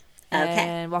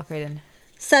 and walk right in.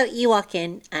 So you walk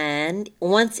in, and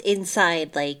once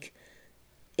inside, like,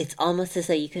 it's almost as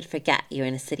though you could forget you're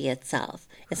in a city itself.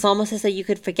 It's almost as though you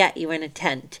could forget you were in a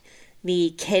tent.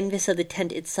 The canvas of the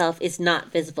tent itself is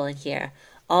not visible in here.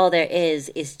 All there is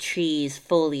trees,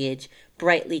 foliage,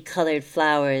 brightly colored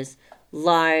flowers,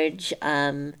 large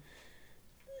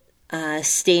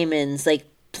stamens, like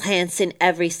plants in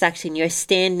every section. You're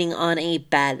standing on a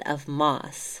bed of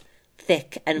moss,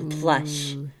 thick and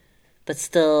plush, but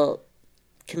still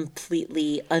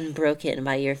completely unbroken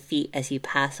by your feet as you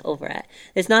pass over it.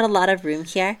 There's not a lot of room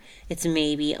here. It's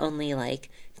maybe only like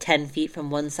 10 feet from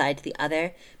one side to the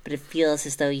other, but it feels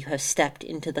as though you have stepped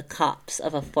into the copse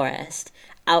of a forest,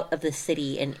 out of the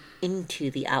city and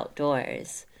into the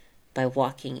outdoors by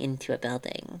walking into a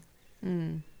building.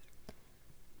 I'm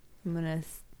gonna.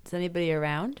 Is anybody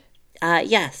around?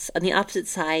 Yes, on the opposite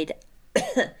side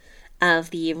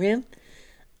of the room,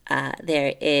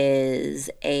 there is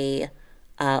a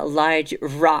large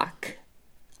rock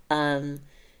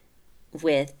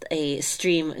with a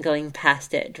stream going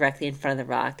past it directly in front of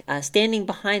the rock. Standing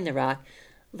behind the rock,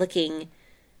 looking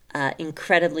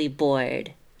incredibly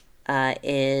bored,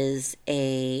 is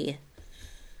a...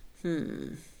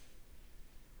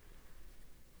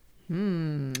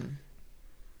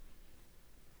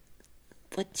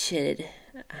 What should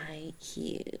I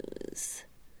use?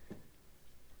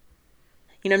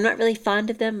 You know, I'm not really fond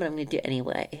of them, but I'm going to do it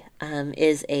anyway.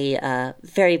 Is a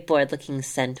very bored-looking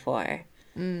centaur.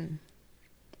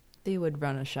 They would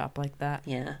run a shop like that.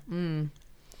 Yeah.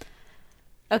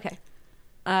 Okay.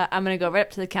 I'm gonna go right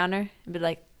up to the counter and be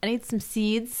like, I need some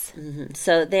seeds.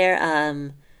 So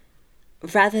they're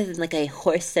rather than like a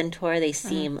horse centaur, they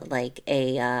seem like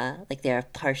a like they're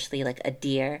partially like a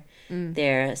deer.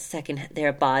 Their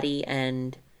body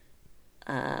and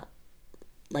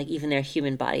like even their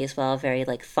human body as well, very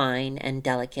like fine and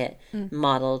delicate,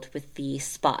 modeled with the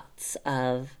spots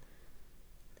of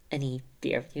any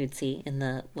deer you would see in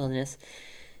the wilderness.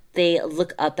 They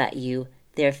look up at you.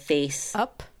 Their face,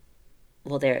 Up.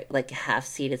 well, they're like half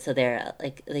seated, so they're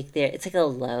like they're. It's like a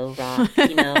low rock,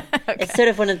 you know. It's sort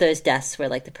of one of those desks where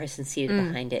like the person seated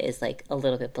behind it is like a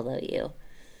little bit below you.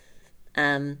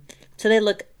 So they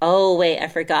look. Oh wait, I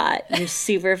forgot. You're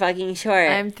super fucking short.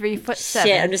 I'm 3'7".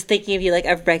 Shit, I'm just thinking of you like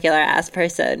a regular ass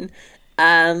person.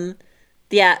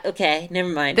 Yeah, okay, never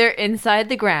mind. They're inside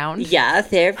the ground. Yeah,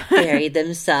 they're buried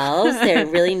themselves. They're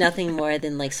really nothing more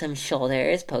than like some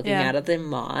shoulders poking Yeah. out of the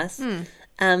moss.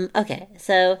 Okay,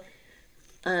 so,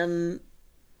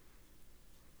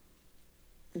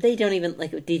 they don't even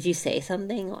like. Did you say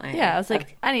something? Or, Yeah, I was like,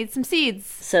 okay. I need some seeds.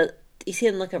 So you see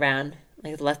them look around,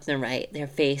 like the left and the right. Their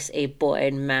face a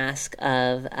bored mask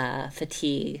of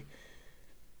fatigue.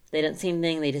 They don't see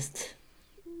anything. They just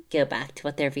go back to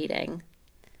what they're reading.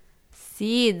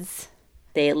 Seeds.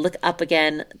 They look up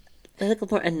again. They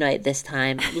look more annoyed this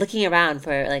time, looking around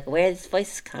for like where this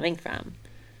voice is coming from.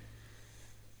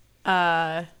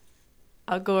 I'll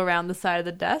go around the side of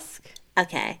the desk.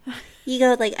 Okay, you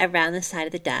go like around the side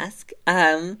of the desk.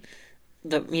 The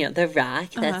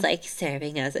rock that's like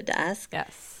serving as a desk.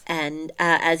 Yes. And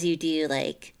as you do,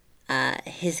 like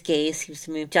his gaze seems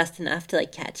to move just enough to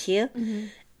like catch you,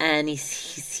 and you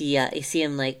see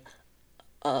him like,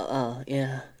 oh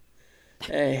yeah,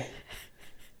 hey,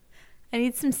 I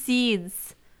need some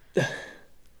seeds.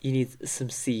 you need some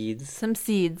seeds. Some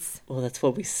seeds. Well, that's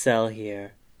what we sell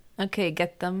here. Okay,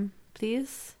 get them,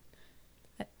 please.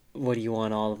 What do you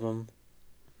want? All of them?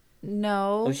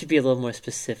 No. We should be a little more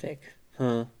specific,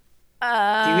 huh?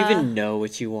 Do you even know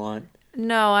what you want?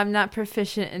 No, I'm not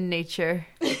proficient in nature.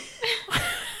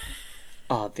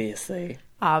 Obviously.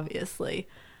 Obviously.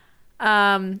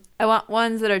 I want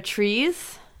ones that are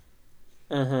trees.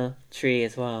 Tree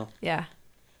as well. Yeah,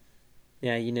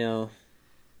 Yeah, you know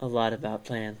a lot about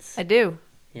plants. I do.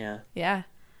 Yeah. Yeah.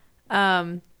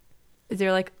 Is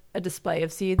there like a display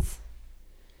of seeds?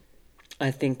 I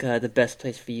think the best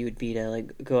place for you would be to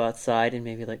like go outside and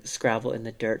maybe like scrabble in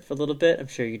the dirt for a little bit. I'm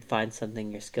sure you'd find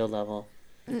something your skill level.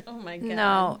 Oh my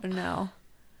god. No.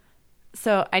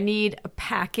 So I need a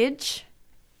package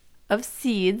of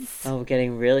seeds. Oh, we're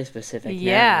getting really specific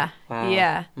Yeah. now. Wow.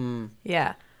 Yeah. Mm,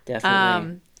 Yeah.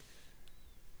 definitely.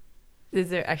 Is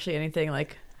there actually anything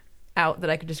like out that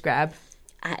I could just grab?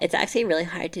 It's actually really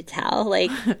hard to tell,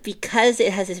 like, because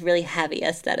it has this really heavy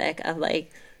aesthetic of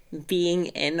like being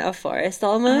in a forest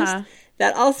almost. Uh-huh.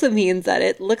 That also means that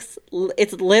it's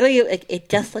literally like it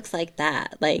just looks like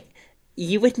that. Like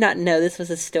you would not know this was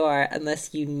a store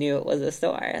unless you knew it was a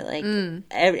store. Like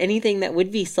anything that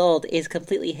would be sold is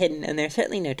completely hidden, and there's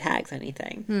certainly no tags or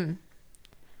anything.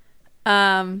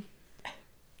 I'm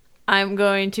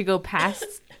going to go past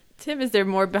him. Is there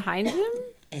more behind him?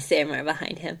 Is there more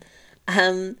behind him?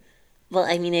 Well,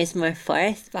 I mean, there's more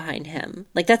forest behind him.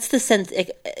 Like, that's the sense.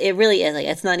 It really is. Like,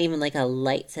 it's not even like a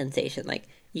light sensation. Like,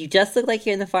 you just look like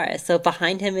you're in the forest. So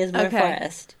behind him is more Okay.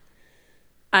 forest.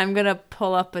 I'm going to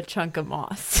pull up a chunk of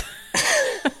moss.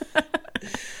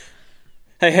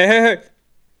 Hey.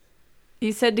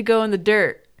 You said to go in the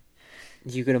dirt.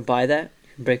 You gonna buy that?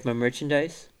 Break my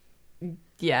merchandise?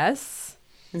 Yes.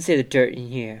 And say the dirt in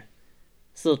here.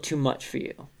 It's a little too much for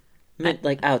you. Meant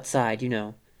like outside, you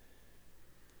know.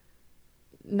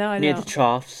 No, I Near don't. the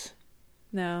troughs.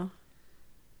 No.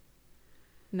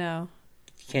 You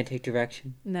can't take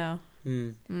direction. No. How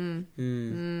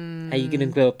you gonna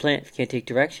grow a plant if you can't take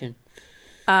direction?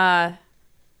 I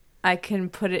can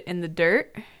put it in the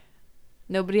dirt.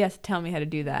 Nobody has to tell me how to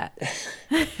do that.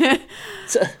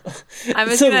 So, I'm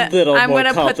it's just a gonna little I'm more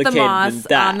gonna put the complicated moss than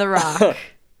that. on the rock.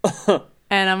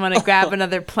 And I'm gonna grab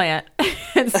another plant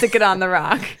and stick it on the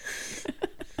rock.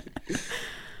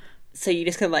 So you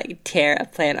just gonna like tear a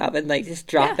plant up and like just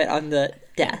drop it on the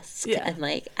desk Yeah. and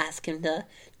like ask him to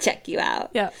check you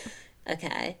out. Yeah.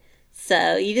 Okay.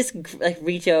 So you just like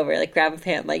reach over, like grab a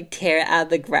plant, like tear it out of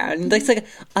the ground. Looks like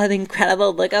an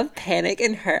incredible look of panic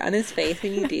and hurt on his face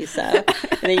when you do so.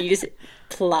 And then you just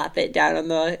plop it down on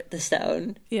the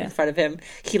stone Yeah. in front of him.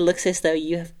 He looks as though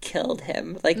you have killed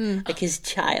him, like his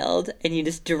child, and you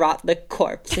just drop the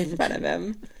corpse in front of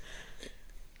him.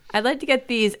 I'd like to get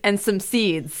these and some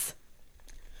seeds.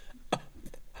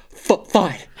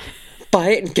 Fine. Buy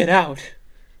it and get out.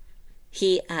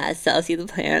 He sells you the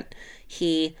plant.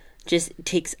 He just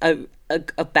takes a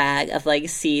bag of like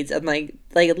seeds and like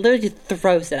literally just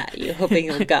throws it at you, hoping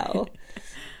it'll go.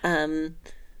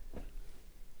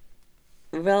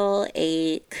 Roll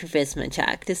a charisma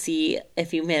check to see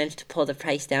if you manage to pull the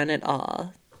price down at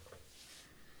all.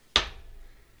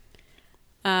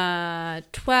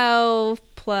 12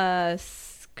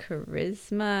 plus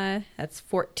charisma. That's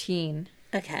 14.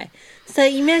 Okay. So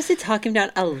you managed to talk him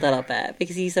down a little bit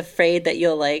because he's afraid that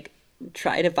you'll like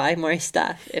try to buy more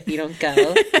stuff if you don't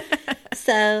go.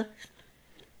 So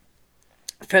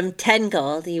from 10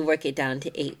 gold, you work it down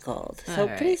to 8 gold. So All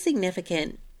pretty right.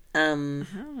 significant.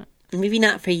 Maybe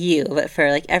not for you, but for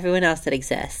like everyone else that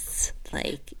exists.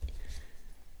 Like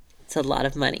it's a lot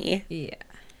of money. Yeah.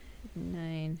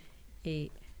 9,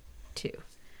 8, 2.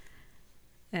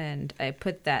 And I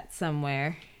put that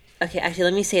somewhere. Okay, actually,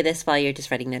 let me say this while you're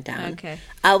just writing that down. Okay.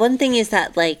 One thing is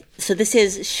that, like, so this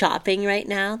is shopping right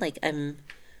now.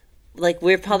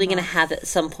 We're probably going to have at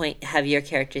some point have your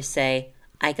character say,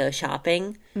 I go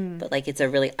shopping, but, like, it's a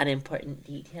really unimportant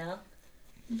detail.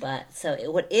 But, so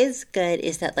what is good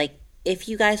is that, like, if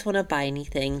you guys want to buy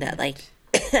anything that, like,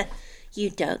 you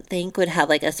don't think would have,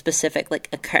 like, a specific, like,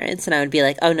 occurrence, and I would be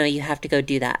like, oh, no, you have to go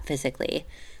do that physically.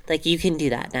 Like, you can do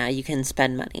that now. You can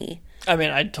spend money. I mean,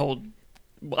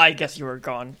 I guess you were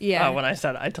gone. Yeah. When I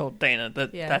said I told Dana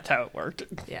that Yeah. that's how it worked.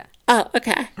 Yeah. Oh,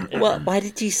 okay. Well, why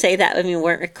did you say that when we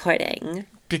weren't recording?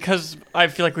 Because I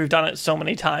feel like we've done it so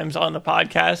many times on the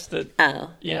podcast that, Oh,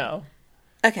 you know,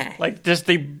 okay. like just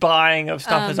the buying of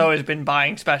stuff has always been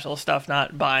buying special stuff,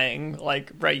 not buying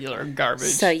like regular garbage.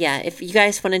 So yeah, if you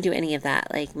guys want to do any of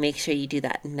that, like make sure you do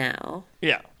that now.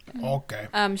 Yeah. Okay.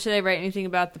 Should I write anything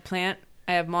about the plant?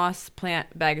 I have moss,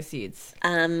 plant, bag of seeds.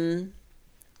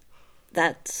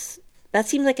 That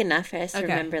seems like enough for us to Okay.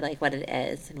 remember like what it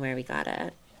is and where we got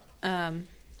it.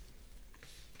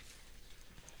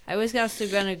 I was also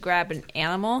going to grab an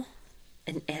animal.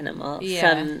 An animal Yeah.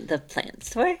 from the plant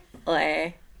store,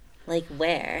 or like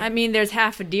where? I mean, there's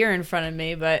half a deer in front of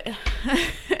me, but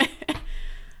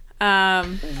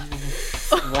um,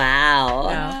 Wow!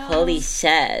 No. Holy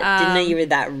shit! Didn't know you were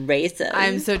that racist.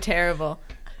 I'm so terrible.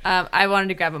 I wanted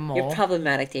to grab a mole. You're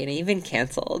problematic, Dana. You've been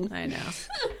canceled. I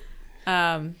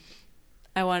know.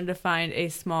 I wanted to find a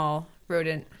small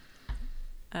rodent.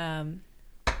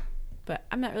 But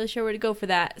I'm not really sure where to go for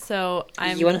that. So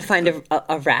You want to find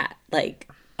a rat, like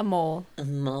a mole. a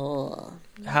mole.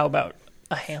 How about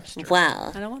a hamster?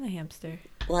 Well, I don't want a hamster.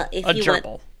 well, if A you gerbil?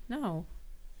 want, No,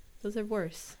 those are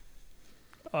worse.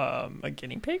 A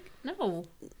guinea pig? No.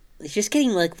 it's just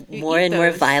getting like You more eat and more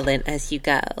those. violent as you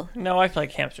go. No, I feel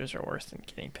like hamsters are worse than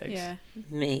guinea pigs. Yeah.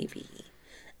 Maybe.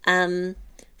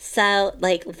 So,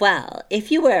 like, well,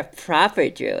 if you were a proper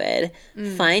druid,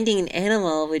 finding an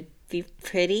animal would be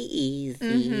pretty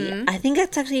easy. I think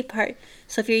that's actually part.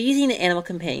 So, if you're using an animal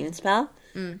companion spell,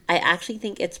 I actually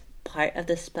think it's part of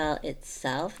the spell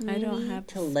itself. I don't maybe, have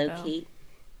to the spell. locate.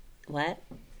 What?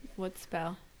 What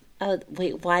spell? Oh,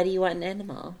 wait. Why do you want an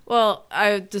animal? Well,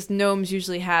 just gnomes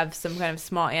usually have some kind of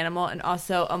small animal, and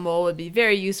also a mole would be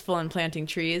very useful in planting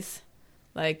trees,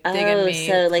 like digging me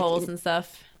so, like, holes and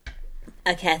stuff.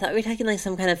 Okay, I thought we were talking like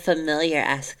some kind of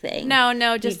familiar-esque thing. No,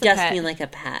 you just a just pet. mean like a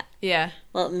pet. Yeah.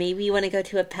 Well, maybe you want to go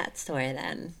to a pet store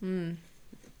then.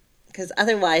 Because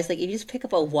otherwise, like, if you just pick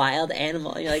up a wild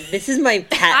animal and you're like, this is my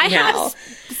pet I now. have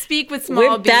speak with small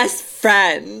We're best beasts.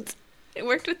 friends. It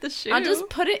worked with the shoe. I'll just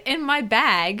put it in my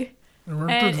bag. It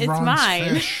worked And with it's Ron's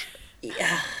mine. fish.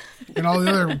 And all the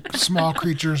other small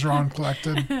creatures Ron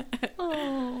collected.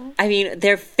 I mean,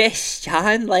 they're fish,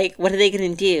 John. Like, what are they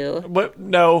going to do? But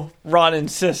no, Ron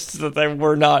insists that they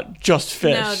were not just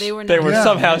fish. No, they were They not. were Yeah,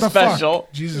 somehow what the fuck? special.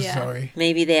 Jesus, Yeah. Zoe.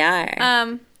 Maybe they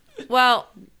are. Well,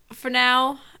 for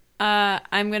now,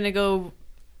 I'm gonna go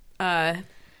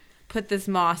put this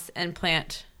moss and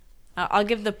plant. I'll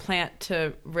give the plant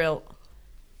to Rilt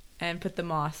and put the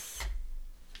moss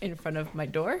in front of my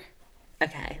door.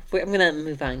 Okay. I'm going to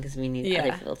move on because we need Yeah.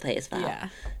 other people to play as well. Yeah.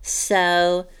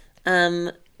 So,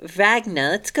 Ragna,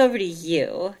 let's go over to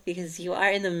you because you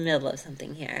are in the middle of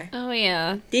something here. Oh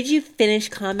yeah, Did you finish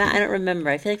combat? I don't remember.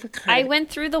 I feel like we're kind I of... went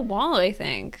through the wall. I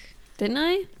think didn't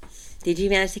I? Did you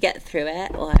manage to get through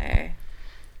it, or...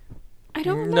 I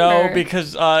don't remember. No,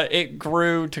 because it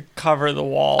grew to cover the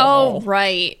wall. Oh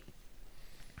right.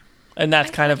 And that's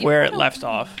I kind thought of you where got it left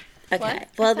off. Okay. What?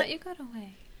 Well, I thought you got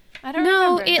away. I don't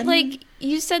No, remember. it like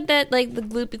you said that like the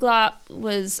gloopy glop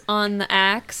was on the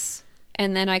axe,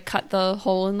 and then I cut the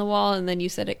hole in the wall, and then you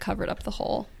said it covered up the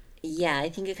hole. yeah, I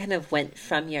think it kind of went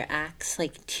from your axe,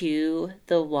 like, to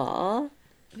the wall.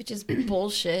 Which is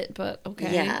bullshit, but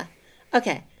okay. Yeah.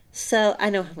 Okay, so I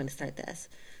know how I'm going to start this.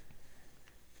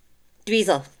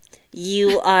 Dweezil,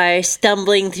 you are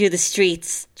stumbling through the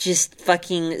streets, just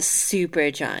fucking super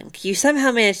drunk. You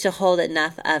somehow managed to hold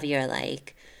enough of your,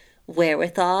 like,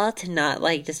 wherewithal to not,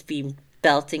 like, just be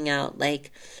belting out,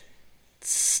 like,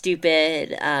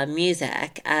 stupid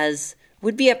music as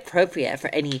would be appropriate for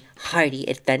any hardy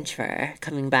adventurer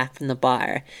coming back from the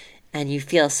bar. and you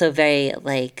feel so very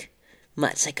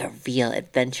much like a real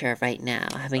adventurer right now,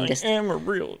 having I am a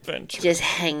real adventurer. just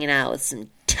hanging out with some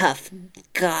tough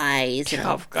guys in a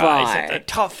Tough bar. guys at the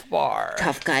tough bar.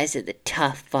 Tough guys at the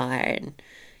tough bar and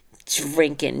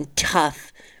drinking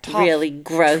tough really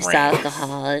gross drinks.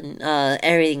 alcohol, and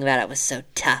everything about it was so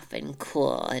tough and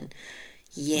cool, and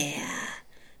yeah.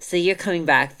 So you're coming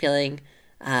back feeling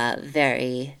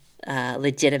very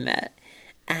legitimate,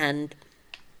 and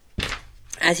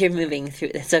as you're moving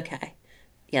through, it's okay.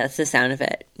 Yeah, that's the sound of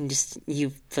it.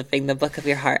 You flipping the book of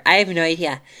your heart. I have no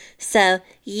idea. So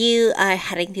you are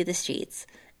heading through the streets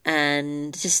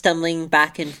and just stumbling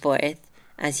back and forth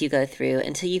as you go through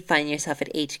until you find yourself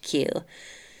at HQ.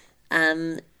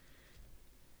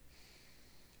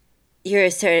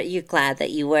 You're glad that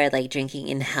you were drinking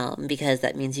in Helm, because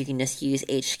that means you can just use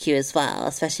HQ as well,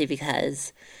 especially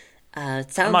because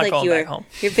it sounds not like going back home.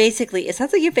 it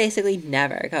sounds like you're basically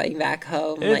never going back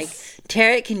home.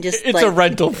 Tarrant can just It's a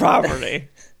rental property.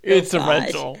 It's a gosh.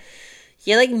 rental.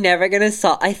 You're never gonna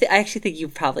solve. I actually think you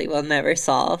probably will never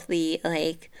solve the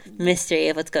mystery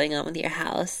of what's going on with your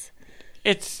house.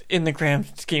 It's, in the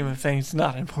grand scheme of things,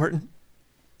 not important.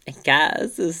 I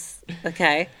guess is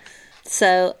okay.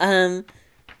 So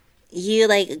you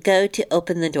go to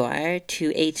open the door to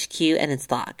HQ and it's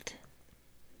locked.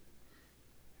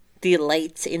 The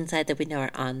lights inside the window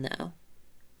are on though.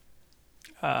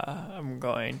 I'm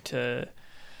going to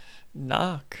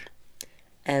knock.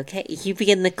 Okay, you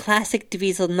begin the classic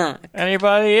Dweezil knock,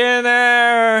 Anybody in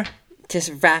there?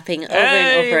 just rapping over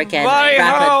and over again, Anybody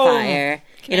rapid home? fire,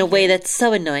 in a way that's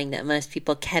so annoying that most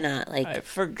people cannot I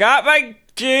forgot my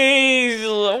keys.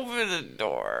 Open the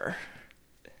door.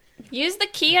 Use the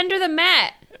key under the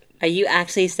mat. Are you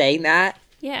actually saying that?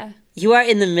 Yeah. You are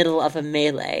in the middle of a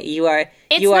melee. You are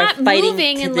It's you are not fighting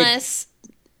moving to the-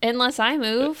 unless I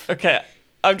move. Okay,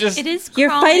 I'm just... It is. You're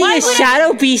crawling. fighting Why a would I-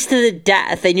 shadow beast to the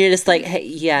death, and you're just hey,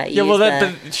 yeah. Yeah, well,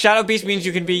 the Shadow Beast means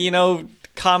you can be,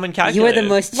 calm and you are calculated. the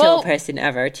most chill Well- person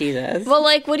ever, Jesus. Well,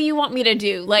 what do you want me to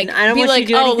do? I don't be want you to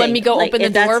do oh, anything. let me go open the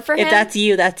if that's- door for him? If that's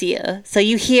you, that's you. So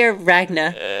you hear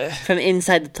Ragna from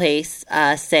inside the place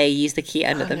say, "Use the key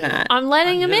under the mat." I'm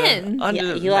letting him in. Under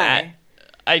Yeah, the you mat.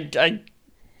 are. I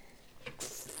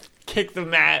kick the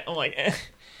mat. I'm like,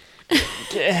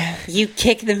 You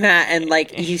kick the mat, and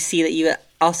you see that you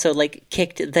also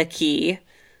kicked the key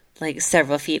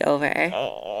several feet over.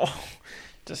 oh.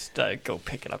 Just go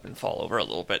pick it up and fall over a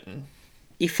little bit. And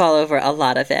You fall over a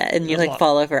lot of it, and you A lot.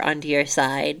 fall over onto your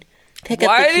side. Pick up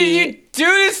why the key. did you do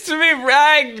this to me,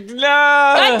 Ragna?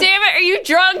 God damn it, are you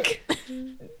drunk?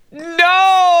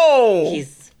 No!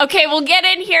 He's Okay, well get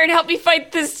in here and help me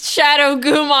fight this shadow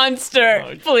goo monster,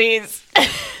 Oh, please.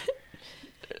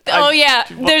 Oh yeah,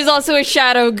 there's also a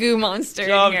shadow goo monster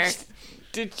in here.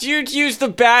 Did you use the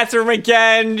bathroom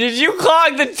again? Did you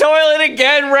clog the toilet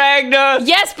again, Ragna?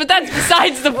 Yes, but that's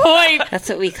besides the point. That's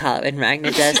what we call it when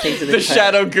Ragnar does things with The his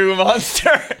shadow goo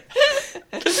monster.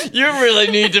 You really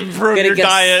need to improve Gonna your go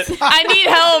diet. I need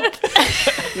help.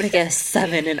 I'm gonna go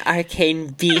summon an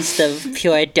arcane beast of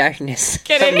pure darkness.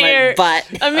 Get from in my here. butt.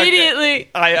 Immediately.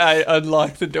 I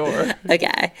unlocked the door.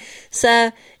 Okay.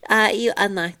 So you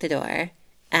unlock the door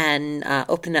and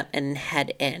open up and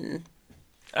head in.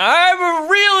 I'm a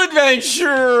real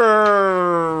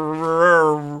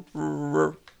adventurer.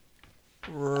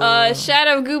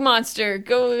 Shadow goo monster,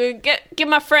 go get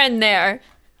my friend there.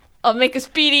 I'll make a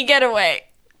speedy getaway.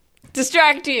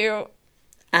 Distract you.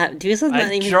 Dweezil's not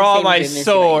I even draw in the my same room as you.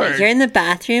 sword. You're in the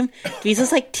bathroom.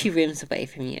 Dweezil's 2 rooms away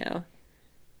from you.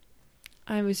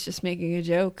 I was just making a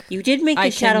joke. You did make the I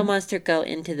shadow can- monster go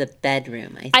into the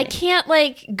bedroom, I think. I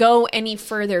can't go any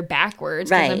further backwards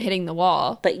because I'm Right. hitting the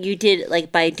wall. But you did,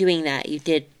 by doing that, you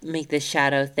did make the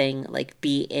shadow thing,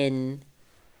 be in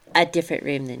a different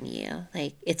room than you.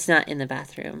 It's not in the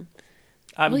bathroom.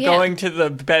 I'm Well, yeah. going to the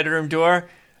bedroom door.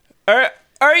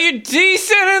 Are you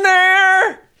decent in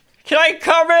there? Can I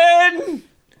come in?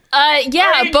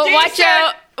 Yeah, Are you but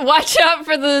decent? watch out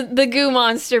for the goo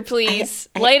monster, please.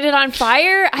 Light it on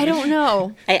fire? I don't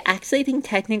know. I actually think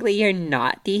technically you're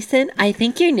not decent. I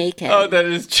think you're naked. Oh, that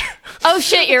is true. Oh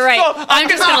shit, you're right. I'm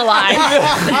just gonna lie. So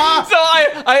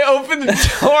I open the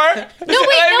door. No, wait, no,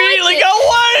 I immediately wait. go,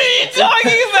 what are you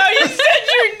talking about? You said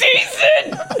you're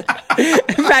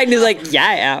decent. Ragnar's yeah,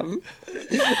 I am.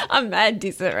 I'm mad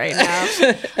decent right now.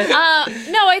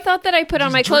 No, I thought that I put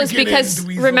on my clothes drink it because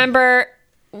in, Dweezil. remember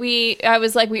we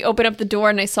opened up the door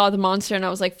and I saw the monster and I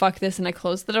was like, fuck this, and I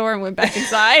closed the door and went back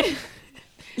inside.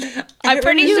 I'm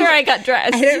pretty sure I got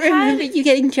dressed. I don't remember you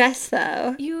getting dressed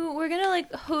though. You were gonna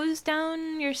hose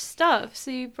down your stuff,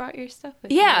 so you brought your stuff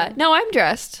with Yeah, you. no, I'm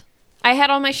dressed. I had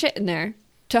all my shit in there.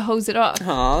 to hose it off.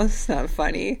 Oh, it's not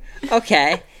funny.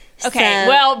 Okay. Okay, So-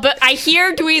 well, but I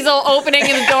hear Dweezil opening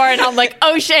in the door, and I'm like,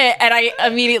 oh shit, and I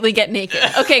immediately get naked.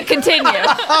 Okay, continue.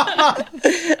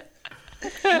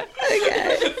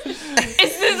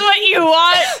 Is this what you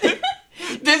want?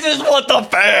 This is what the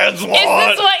fans Is want.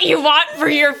 this what you want for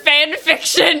your fan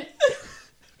fiction?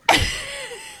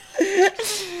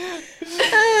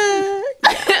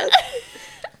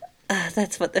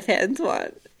 That's what the fans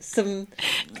want. Some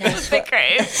That's the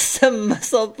crave. some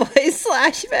muscle boy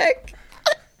slashback.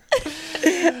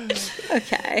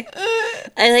 Okay.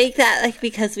 I like that, like,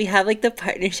 because we have like the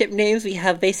partnership names, we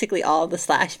have basically all the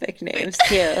slashback names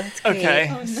too. That's great.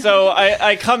 Okay, so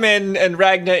I come in and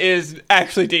Ragnar is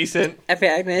actually decent.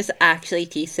 Ragnar is actually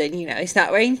decent, you know, he's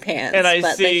not wearing pants, And I but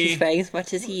like see- he's wearing as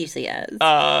much as he usually is.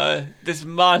 This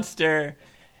monster,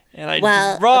 and I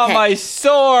Well, draw okay. my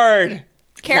sword.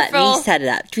 Let Careful. me set it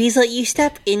up. Dweezil, you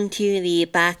step into the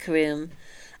back room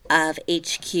of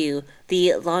HQ,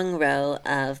 the long row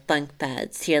of bunk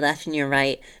beds to your left and your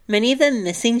right. Many of them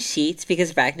missing sheets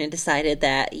because Ragnar decided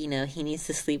that, you know, he needs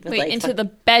to sleep with Wait, like... into the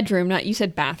bedroom, not you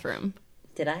said bathroom.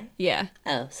 Did I? Yeah.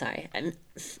 Oh, sorry.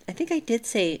 I think I did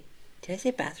say... Did I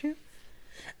say bathroom?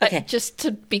 Okay. Okay. Just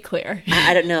to be clear.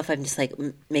 I don't know if I'm just like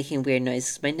making weird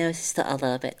noises. My nose is still a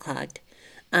little bit clogged.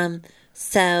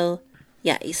 So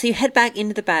yeah. So you head back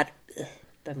into the bad.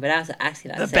 But I was actually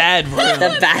not The saying- bad room.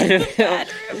 The bad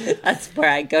room. That's where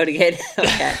I go to get.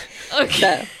 Okay.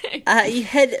 Okay. So you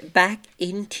head back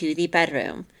into the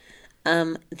bedroom.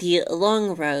 The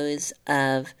long rows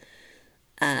of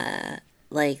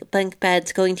like bunk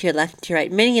beds going to your left and to your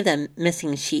right, many of them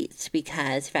missing sheets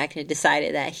because Ragnar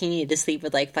decided that he needed to sleep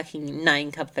with like fucking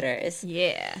 9 comforters.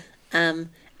 Yeah.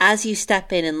 As you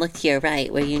step in and look to your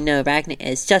right, where you know Ragnar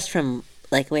is, just from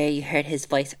like where you heard his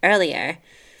voice earlier,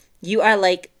 you are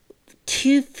like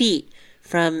 2 feet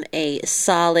from a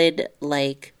solid,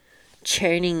 like,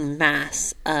 churning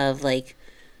mass of like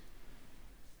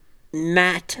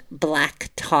matte black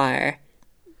tar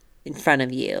in front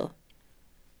of you.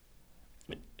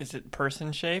 Is it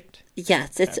person shaped?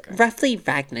 Yes, it's roughly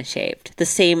Ragnar shaped. The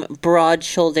same broad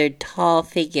shouldered, tall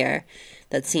figure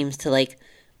that seems to like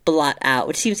blot out,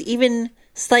 which seems even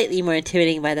slightly more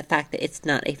intimidating by the fact that it's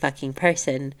not a fucking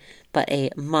person, but a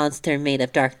monster made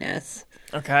of darkness.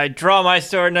 Okay, I draw my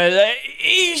sword and I say,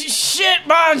 "Eat shit,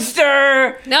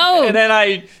 monster!" No. And then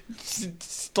I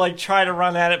like try to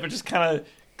run at it, but just kind of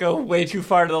go way too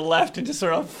far to the left and just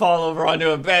sort of fall over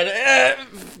onto a bed.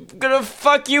 Gonna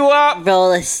fuck you up.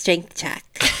 Roll a strength check.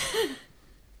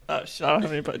 Oh shit! I don't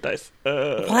have any play dice.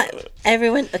 What?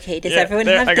 Everyone? Okay, does Yeah, everyone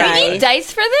there, have I got it. You dice? need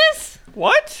dice for this?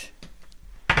 What?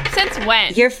 Since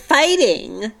when? You're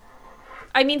fighting.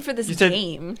 I mean, for this You said-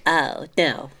 game. Oh,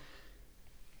 no.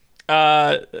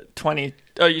 20.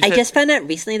 Oh, you I said just found out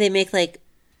recently they make like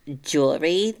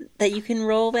jewelry that you can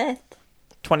roll with.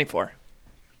 24.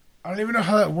 I don't even know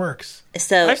how that works.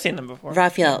 So I've seen them before.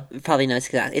 Raphael probably knows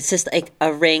exactly. It's just like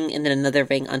a ring and then another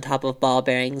ring on top of ball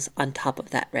bearings on top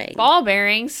of that ring. Ball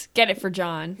bearings. Get it for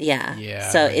John. Yeah. Yeah,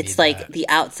 So I it's need like that. the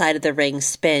outside of the ring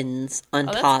spins on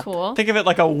Oh, top. that's cool. Think of it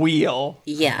like a wheel.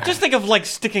 Yeah. Just think of like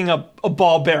sticking a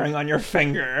ball bearing on your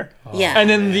finger. yeah. And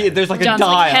then there's like John's a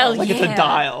like, dial. "Hell it's a yeah."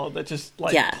 dial that just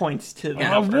like Yeah. points to the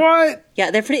Yeah. Oh, number. what? yeah,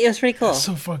 it was pretty cool.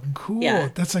 So fucking cool. Yeah.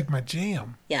 That's like my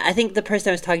jam. Yeah, I think the person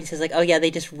I was talking to was like, oh yeah, they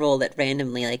just roll it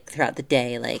randomly like throughout the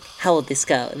day, like how will this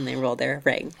go? And they roll their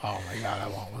ring. Oh my god, I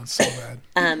want one so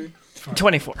bad.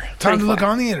 24. Time to look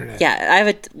on the internet. Yeah, I have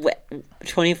a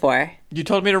 24. You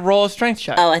told me to roll a strength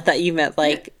check. Oh, I thought you meant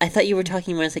like, I thought you were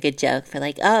talking more as like a joke for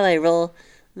like, oh, I roll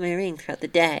my ring throughout the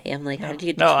day. I'm like, how did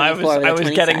you get to No, 24 with I a was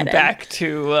 20 getting sided? back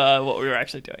to what we were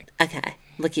actually doing. Okay,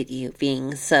 look at you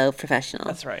being so professional.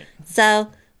 That's right.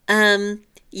 So,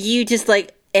 you just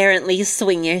like errantly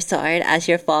swing your sword as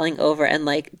you're falling over and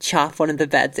like chop one of the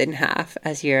beds in half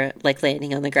as you're like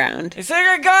landing on the ground. It's like,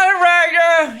 I got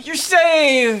it, Ragnar! You're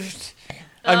saved!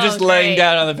 I'm Oh, just laying great.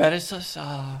 down on the bed. It's so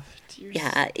soft.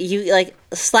 Yeah, you like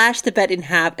slash the bed in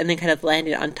half and then kind of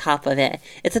landed on top of it.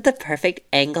 It's at the perfect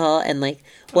angle and like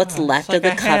what's left like of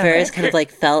the a covers hammock. kind of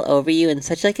like fell over you in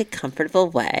such like a comfortable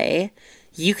way.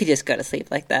 You could just go to sleep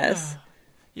like this.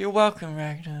 You're welcome,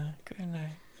 Ragnar. Good night.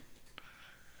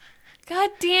 God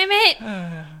damn it.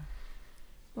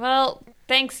 Well,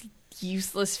 thanks,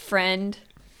 useless friend.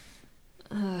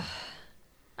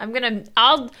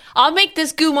 I'll make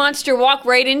this goo monster walk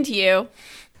right into you.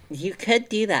 You could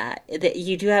do that.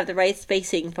 You do have the right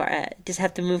spacing for it. Just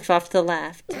have to move off to the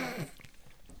left.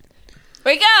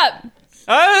 Wake up!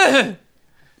 I'm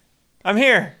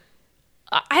here.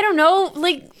 I don't know,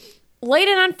 like, light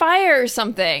it on fire or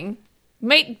something.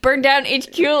 Might burn down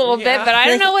HQ a little bit, Yeah. but I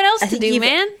don't Like, know what else I to think do, you've-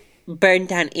 man. Burn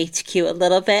down HQ a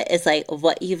little bit is like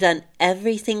what you've done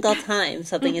every single time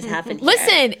something has happened here.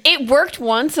 Listen, it worked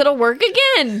once, it'll work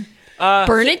again.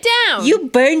 Burn it down. You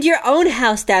burned your own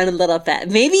house down a little bit.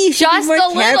 Maybe you should Just be more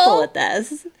a careful little. with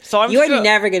this. So I'm You are just gonna-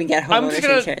 never going to get I'm homeowners just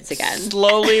gonna insurance again.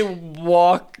 slowly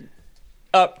walk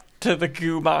up to the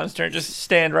goo monster and just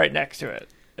stand right next to it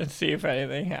and see if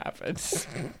anything happens.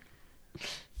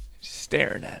 Just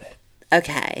staring at it.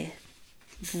 Okay.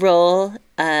 Roll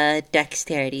a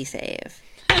dexterity save.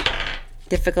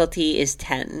 Difficulty is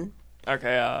 10.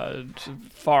 Okay,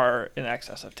 far in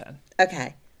excess of 10.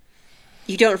 Okay.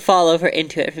 You don't fall over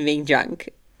into it from being drunk.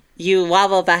 You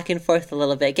wobble back and forth a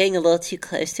little bit, getting a little too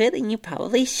close to it than you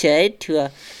probably should to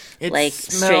a It like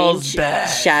smells strange bad.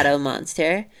 shadow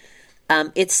monster.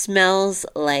 It smells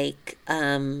like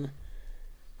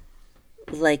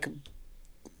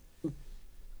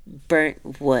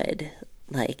burnt wood.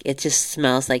 Like it just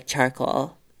smells like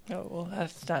charcoal. Oh, well,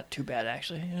 that's not too bad,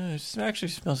 actually. It actually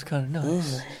smells kind of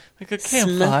nice. Like a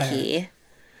campfire. Smoky.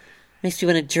 Makes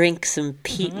me want to drink some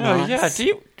peat Oh, moss. yeah.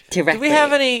 Do directly. we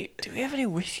have any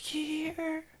whiskey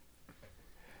here?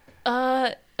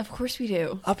 Of course we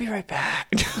do. I'll be right back.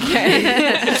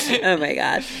 Oh my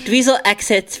god. Dweezil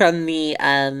exits from the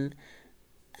Did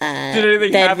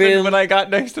anything happen bedroom. when I got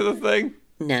next to the thing?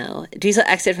 No. Dweezil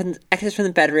exits from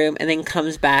the bedroom and then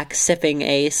comes back sipping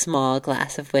a small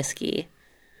glass of whiskey,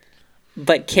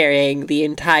 but carrying the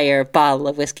entire bottle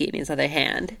of whiskey in his other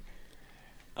hand.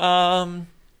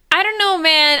 I don't know,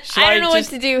 man. Should I don't I know what just-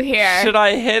 to do here. Should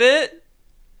I hit it?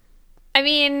 I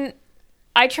mean,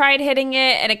 I tried hitting it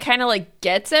and it kind of like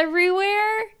gets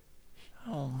everywhere.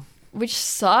 Oh. Which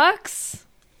sucks.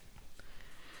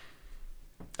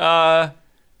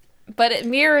 But it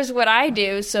mirrors what I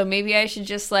do, so maybe I should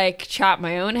just like chop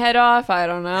my own head off. I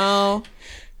don't know.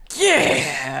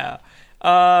 Yeah.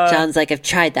 John's like, I've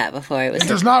tried that before. It was It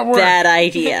does a not work. bad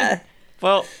idea.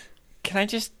 Well, can I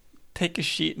just take a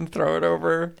sheet and throw it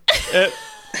over it?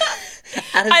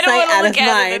 Out of I don't sight, want to out look of at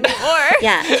mind. it anymore.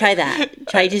 Yeah, try that.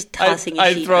 Try just tossing a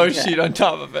I sheet throw a onto it. sheet on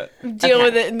top of it. Deal Okay.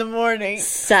 with it in the morning.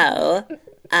 So,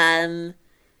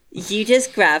 you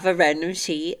just grab a random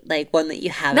sheet, like one that you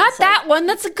haven't. Not that one.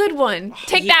 That's a good one.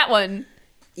 Take that one.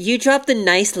 You drop the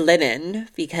nice linen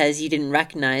because you didn't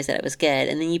recognize that it was good,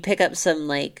 and then you pick up some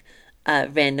like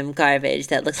random garbage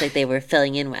that looks like they were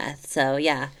filling in with. So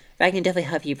yeah, I can definitely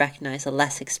help you recognize a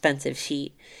less expensive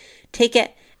sheet. Take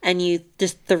it and you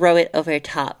just throw it over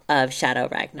top of Shadow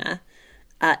Ragna.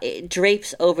 It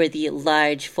drapes over the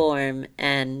large form,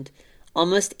 and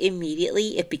almost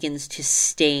immediately it begins to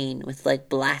stain with like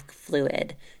black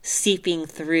fluid seeping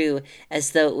through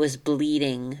as though it was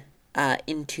bleeding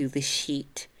into the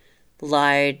sheet.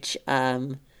 Large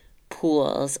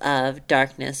pools of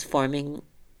darkness forming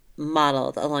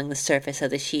modeled along the surface of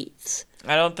the sheets.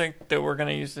 I don't think that we're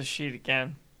gonna use the sheet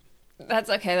again.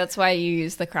 That's okay. That's why you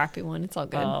use the crappy one. It's all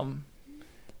good.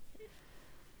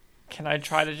 Can I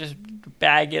try to just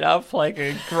bag it up like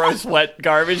a gross wet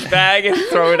garbage bag and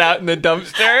throw it out in the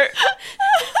dumpster?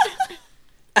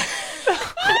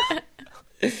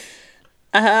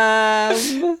 I'm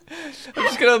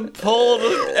just gonna pull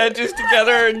the edges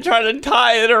together and try to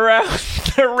tie it around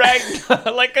the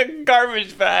Ragna like a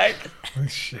garbage bag. Oh,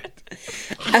 shit.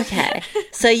 Okay,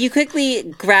 so you quickly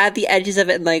grab the edges of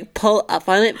it and like pull up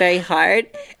on it very hard,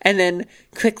 and then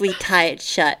quickly tie it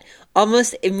shut.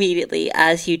 Almost immediately,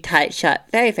 as you tie it shut,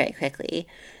 very very quickly,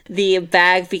 the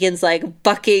bag begins like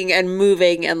bucking and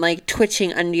moving and like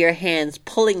twitching under your hands,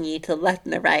 pulling you to the left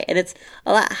and the right, and it's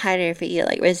a lot harder for you to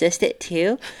like resist it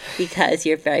too, because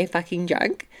you're very fucking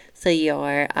drunk. So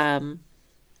your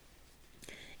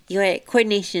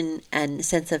coordination and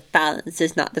sense of balance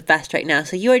is not the best right now.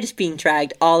 So you are just being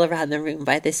dragged all around the room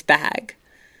by this bag.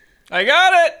 I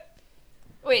got it!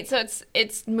 Wait, so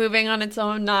it's moving on its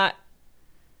own, not...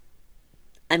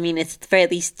 I mean, it's at the very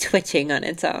least twitching on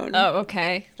its own. Oh,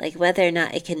 okay. Like, whether or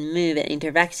not it can move in any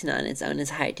direction on its own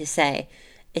is hard to say.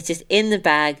 It's just in the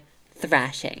bag,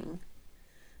 thrashing.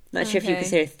 Not sure if you Okay.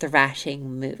 consider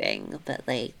thrashing moving, but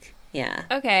like, yeah.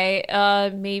 Okay,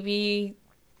 maybe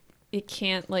it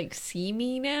can't, like, see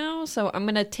me now, so I'm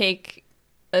gonna take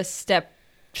a step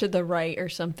to the right or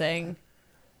something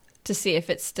to see if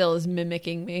it still is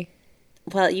mimicking me.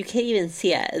 Well, you can't even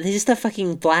see it. There's just a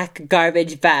fucking black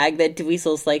garbage bag that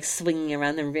Dweezil's like swinging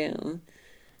around the room.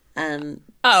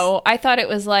 Oh, I thought it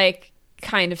was, like,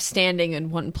 kind of standing in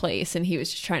one place and he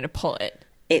was just trying to pull it.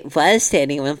 It was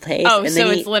standing in one place. Oh, and so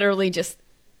then it's literally just...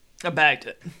 I bagged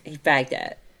it. he bagged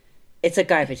it. It's a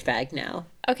garbage bag now.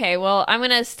 Okay, well, I'm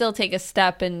gonna still take a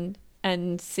step and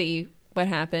see what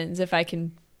happens, if I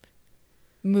can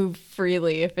move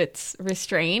freely if it's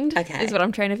restrained. Okay. Is what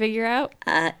I'm trying to figure out.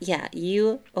 Yeah,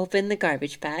 you open the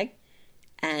garbage bag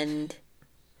and...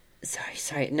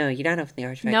 Sorry. No, you don't open the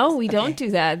garbage bag. No, we Okay. don't do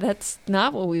that. That's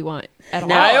not what we want at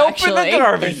No. all. I opened actually. the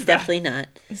garbage It's bag. definitely not.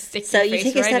 Stick So your you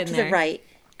face take a right step in to there. the right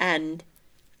and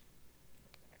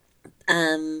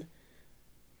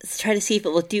try to see if it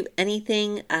will do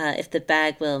anything, if the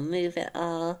bag will move at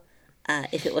all,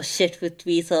 if it will shift with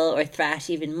Dweezil or thrash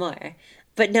even more.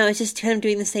 But no, it's just kind of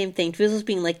doing the same thing. Dweezil's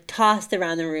being like tossed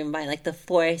around the room by like the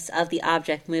force of the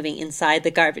object moving inside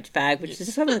the garbage bag, which is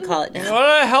just what I'm going to call it You now.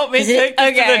 want to help me Is it- take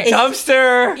this okay. to the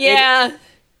dumpster? Yeah.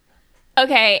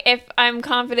 Okay, if I'm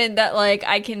confident that like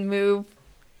I can move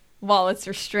while it's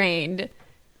restrained,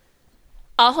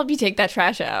 I'll help you take that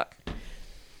trash out.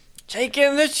 Take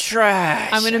in the trash.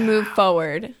 I'm gonna move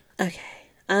forward. Okay.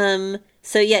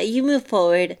 So yeah, you move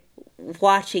forward,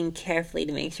 watching carefully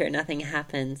to make sure nothing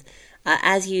happens.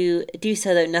 As you do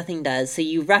so, though, nothing does. So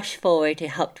you rush forward to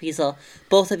help Dweezil,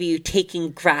 both of you taking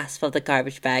grasp of the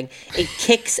garbage bag. It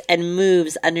kicks and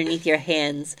moves underneath your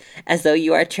hands as though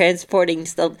you are transporting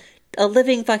a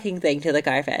living fucking thing to the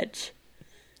garbage.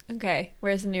 Okay,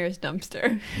 where's the nearest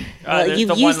dumpster? Well, there's you've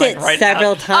the used one, it like, right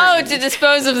several out- Oh, times. to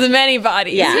dispose of the many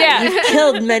bodies. Yeah, you've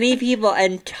killed many people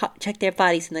and checked their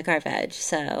bodies in the garbage,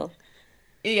 so...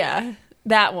 Yeah,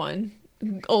 that one.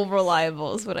 Old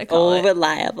Reliable is what I call Old it.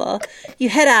 Reliable. You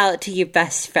head out to your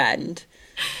best friend,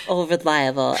 Old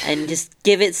Reliable, and just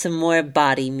give it some more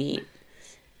body meat.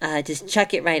 Just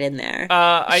chuck it right in there.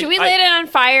 Should we light it on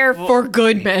fire for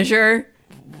good measure?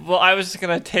 Well, I was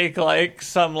gonna take like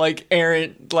some like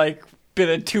errant like bit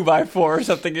of 2x4 or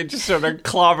something and just sort of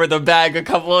clobber the bag a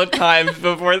couple of times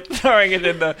before throwing it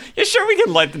in the. Yeah, sure, we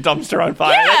can light the dumpster on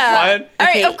fire. Yeah. That's fine. All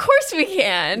right, Okay. of course we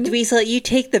can. Dweezil, you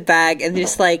take the bag and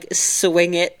just like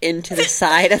swing it into the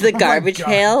side of the garbage God.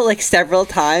 pail like several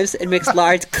times and makes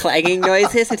large clanging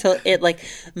noises until it like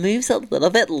moves a little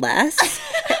bit less,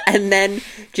 and then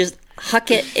just huck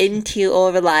it into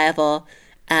Old Reliable.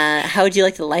 How would you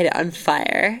like to light it on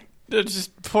fire?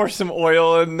 Just pour some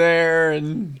oil in there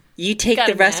and. You take Got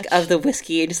the a rest match. of the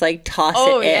whiskey and just like toss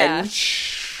Oh, it in. yeah.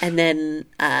 And then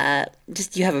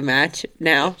just you have a match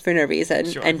now for no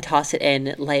reason Sure. and toss it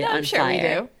in, light it on I'm sure fire.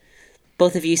 we do.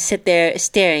 Both of you sit there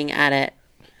staring at it.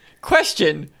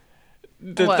 Question.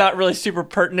 That's What? not really super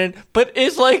pertinent, but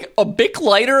is like a Bic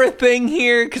lighter a thing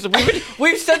here? Because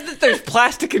we've said that there's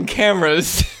plastic in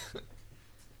cameras.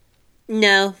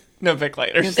 No. No Bic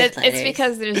lighters. No Bic- It's lighters.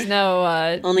 because there's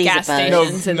no Only gas Zippos.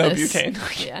 stations in No this.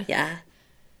 butane. Yeah. Yeah.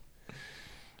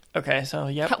 Okay, so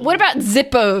yep. What about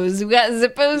Zippos? We got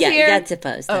Zippos Yeah, here? you got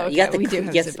Zippos. Though. Oh, You got okay, the we do you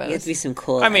have got- Zippos. You have to be some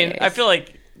cool. I mean, lighters. I feel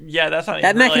like that's not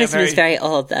that even really mechanism a is very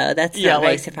old, though. That's Yeah, not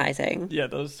very like- surprising. Yeah,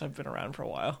 those have been around for a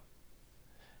while.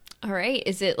 All right.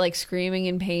 Is it like screaming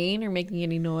in pain or making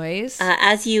any noise?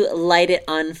 As you light it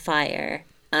on fire,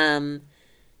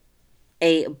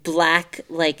 a black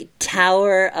like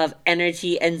tower of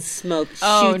energy and smoke shoots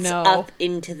Oh, no. up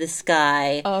into the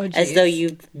sky Oh, as geez. though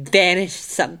you vanished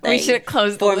something. We should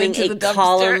close the forming lid to a the dumpster.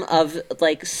 column of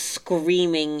like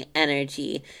screaming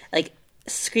energy, like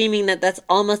screaming that's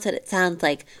almost what it sounds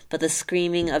like, but the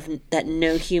screaming of that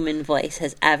no human voice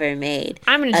has ever made.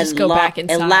 I'm gonna just go back A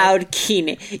inside. loud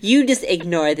keening. You just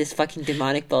ignore this fucking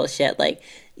demonic bullshit, like.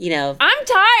 You know, I'm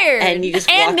tired. and you just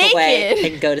and walk away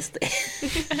naked. and go to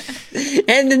sleep.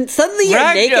 And then suddenly you're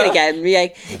Ragnar. naked again. You're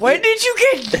like, When did you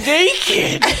get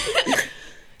naked?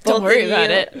 Don't both worry of about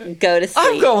you it. Go to sleep.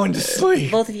 I'm going to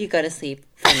sleep. Both of you go to sleep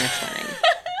for next morning.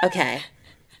 Okay.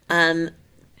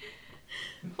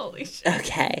 Holy shit.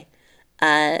 Okay.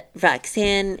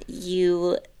 Roxanne,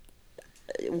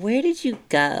 where did you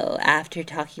go after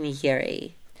talking to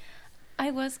Yuri?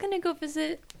 I was gonna go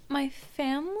visit my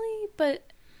family, but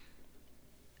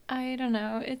I don't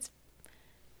know.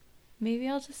 Maybe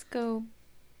I'll just go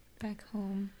back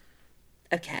home.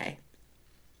 Okay.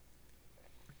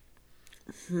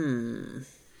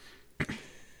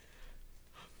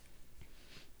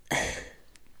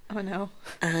 Oh no.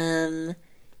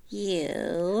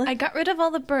 You I got rid of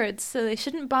all the birds, so they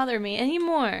shouldn't bother me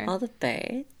anymore. all the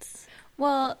birds.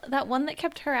 Well, that one that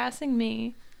kept harassing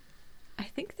me, I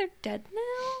think they're dead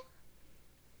now.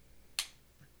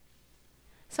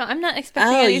 So I'm not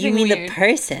expecting Oh, anything you mean weird. the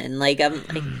person? Like I'm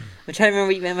trying to remember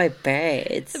what you meant by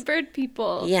birds. The bird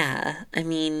people Yeah, I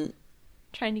mean,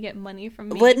 trying to get money from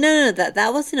me. what? No,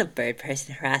 that wasn't a bird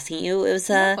person harassing you. It was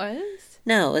What a was?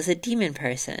 no, it was a demon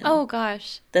person. Oh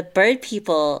gosh. The bird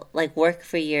people like work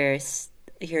for your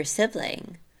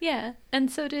sibling. Yeah, and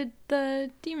so did the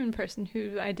demon person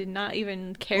who I did not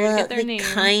even care to Well, get their they name.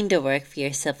 kind of work for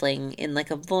your sibling in like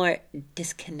a more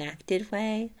disconnected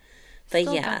way. But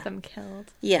Still yeah. got them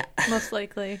killed. Yeah. Most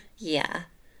likely. Yeah.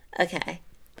 Okay.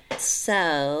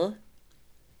 So,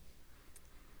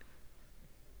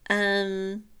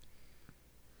 hmm.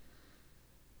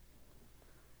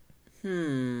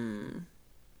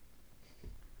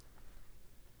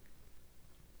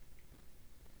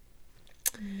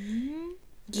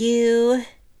 You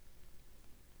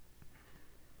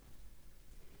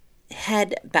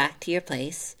head back to your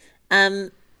place.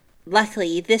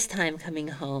 Luckily, this time coming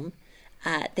home,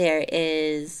 there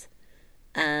is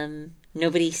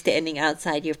nobody standing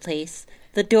outside your place.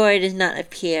 The door does not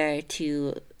appear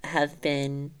to have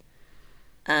been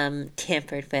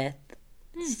tampered with.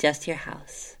 It's just your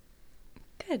house.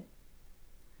 Good.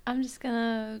 I'm just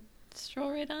gonna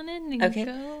stroll right on in and Okay.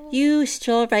 go. You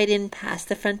stroll right in past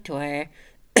the front door,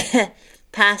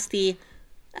 past the.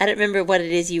 I don't remember what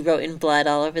it is you wrote in blood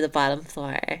all over the bottom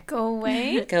floor. Go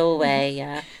away. Go away,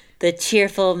 yeah. The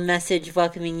cheerful message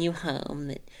welcoming you home.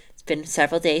 It's been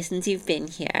several days since you've been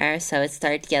here, so it's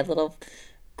started to get a little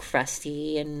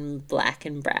crusty and black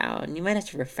and brown. You might have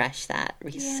to refresh that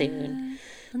soon.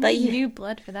 I'll But need you- new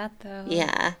blood for that though.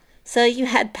 Yeah. So you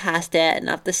head past it and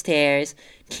up the stairs,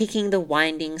 taking the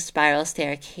winding spiral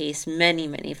staircase many,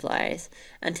 many floors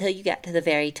until you get to the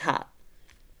very top.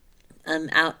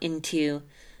 Out into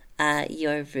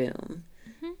your room.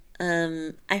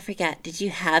 I forget, did you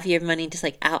have your money just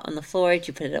like out on the floor or did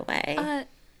you put it away?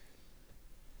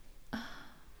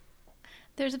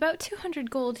 There's about 200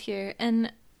 gold here,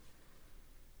 and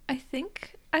I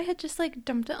think I had just like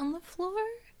dumped it on the floor.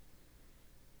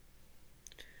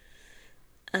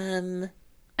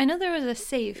 I know there was a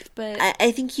safe, but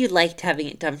I think you liked having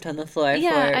it dumped on the floor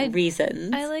Yeah, for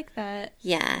reasons. I like that.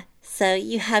 Yeah. So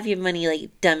you have your money like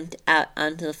dumped out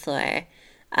onto the floor.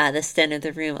 The center of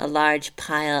the room, a large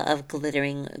pile of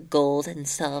glittering gold and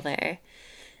silver.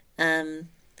 The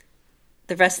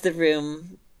rest of the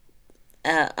room,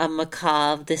 a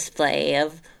macabre display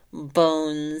of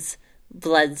bones,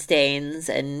 bloodstains,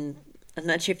 and I'm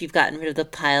not sure if you've gotten rid of the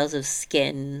piles of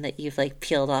skin that you've like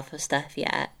peeled off of stuff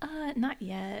yet. Not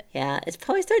yet. Yeah, it's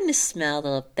probably starting to smell a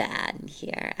little bad in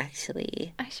here,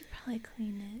 actually. I should probably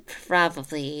clean it.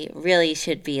 Probably really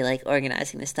should be like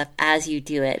organizing this stuff as you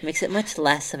do it. Makes it much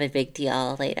less of a big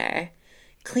deal later.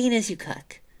 Clean as you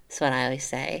cook. That's what I always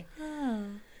say.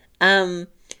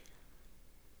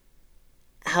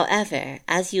 However,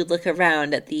 as you look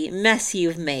around at the mess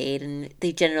you've made and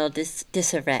the general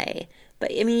disarray,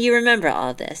 but I mean, you remember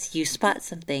all of this. You spot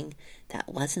something that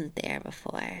wasn't there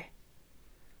before.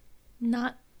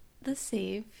 Not the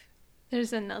safe.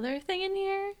 There's another thing in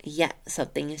here. Yeah,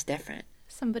 something is different.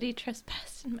 Somebody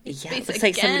trespassed in my Yeah, space it looks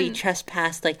like somebody again.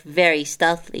 trespassed like very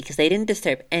stealthily because they didn't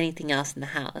disturb anything else in the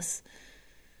house.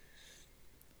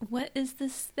 What is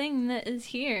this thing that is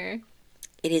here?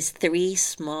 It is 3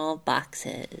 small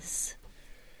boxes.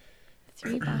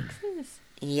 3 boxes.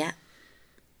 Yeah.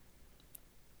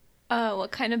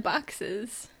 What kind of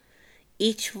boxes?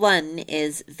 Each one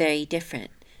is very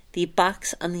different. The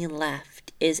box on the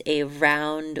left is a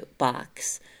round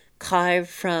box carved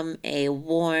from a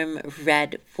warm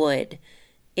red wood.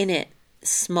 In it,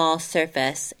 small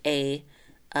surface, a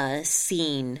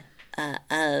scene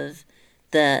of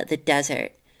the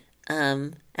desert.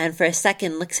 And for a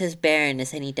second looks as barren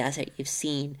as any desert you've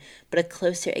seen, but a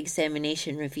closer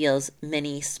examination reveals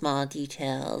many small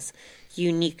details,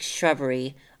 unique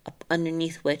shrubbery,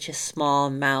 underneath which a small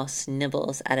mouse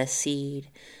nibbles at a seed,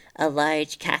 a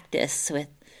large cactus with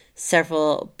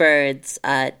several birds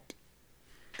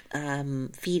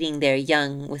feeding their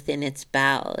young within its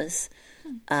boughs,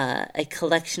 a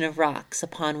collection of rocks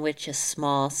upon which a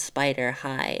small spider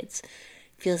hides.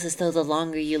 Feels as though the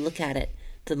longer you look at it,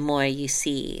 the more you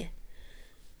see.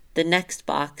 The next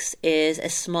box is a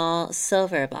small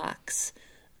silver box.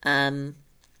 While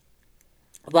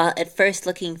at first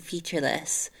looking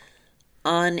featureless,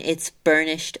 on its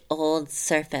burnished old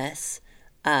surface,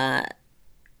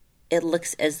 it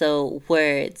looks as though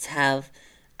words have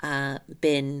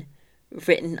been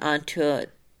written onto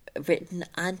it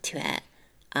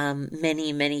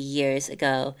many, many years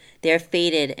ago. They are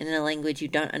faded in a language you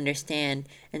don't understand,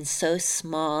 and so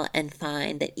small and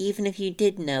fine that even if you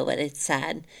did know what it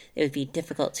said, it would be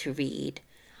difficult to read.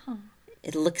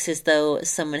 It looks as though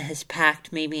someone has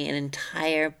packed maybe an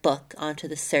entire book onto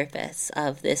the surface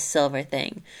of this silver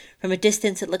thing. From a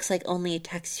distance, it looks like only a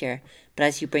texture, but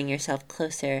as you bring yourself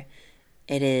closer,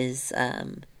 it is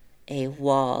a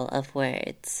wall of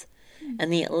words.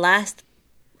 And the last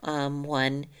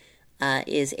one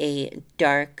is a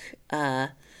dark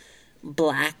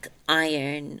black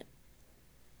iron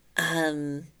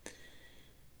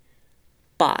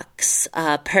box,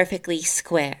 perfectly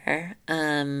square,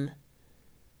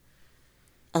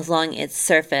 along its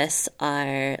surface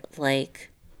are like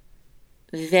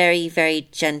very, very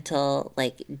gentle,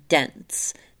 like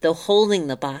dents. Though holding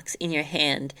the box in your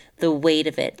hand, the weight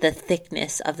of it, the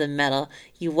thickness of the metal,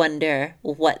 you wonder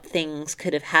what things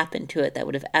could have happened to it that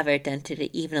would have ever dented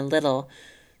it even a little.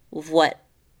 What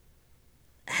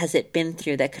has it been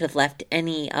through that could have left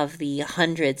any of the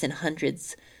hundreds and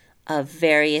hundreds of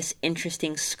various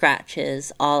interesting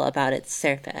scratches all about its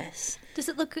surface? Does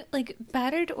it look like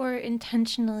battered or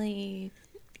intentionally?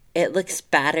 It looks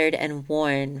battered and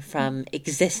worn from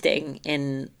existing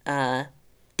in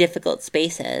difficult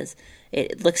spaces.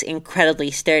 It looks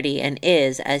incredibly sturdy and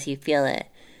is as you feel it,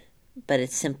 but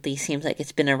it simply seems like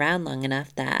it's been around long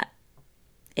enough that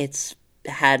it's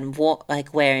had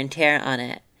like wear and tear on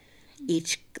it.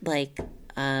 Each like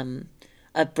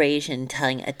abrasion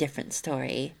telling a different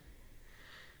story,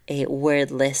 a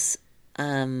wordless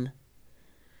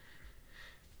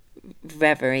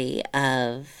reverie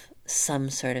of some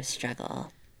sort of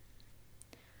struggle.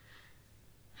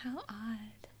 How odd.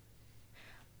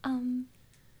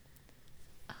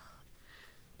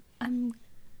 I'm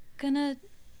gonna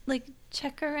like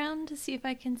check around to see if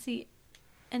I can see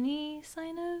any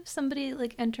sign of somebody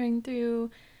like entering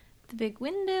through the big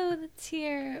window that's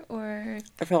here, or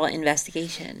Roll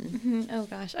investigation. oh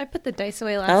gosh, I put the dice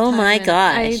away last Oh time. my and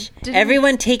gosh. I didn't-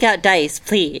 Everyone take out dice,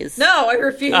 please. No, I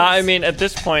refuse. I mean, at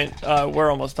this point, we're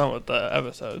almost done with the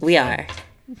episode. We are.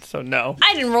 So no.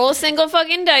 I didn't roll a single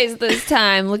fucking dice this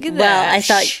time. Look at Well,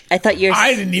 that. I thought you're...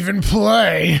 I didn't even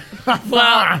play.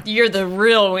 Well, you're the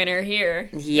real winner here.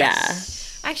 Yeah.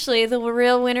 Actually, the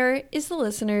real winner is the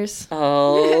listeners.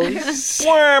 Oh,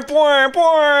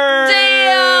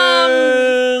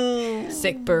 Damn!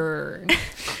 Sick burn.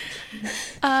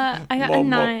 I got Whoa, a whoa.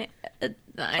 9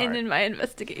 in my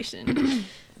investigation.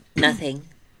 nothing.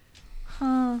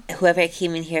 Whoever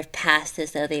came in here passed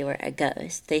as though they were a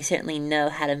ghost. They certainly know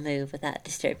how to move without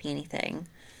disturbing anything.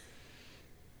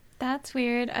 That's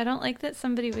weird. I don't like that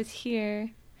somebody was here.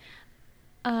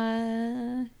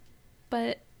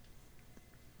 But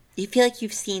You feel like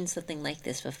you've seen something like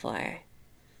this before.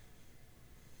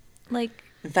 like,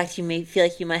 In fact, you may feel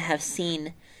like you might have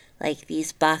seen like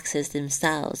these boxes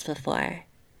themselves before.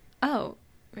 oh,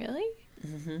 really?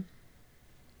 Mm-hmm.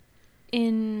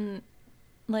 In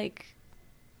like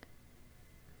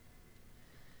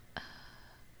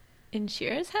in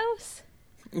Shira's house?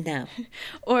 No.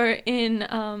 Or in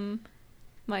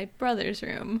my brother's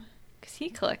room, because he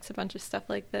collects a bunch of stuff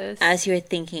like this. As you were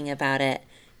thinking about it,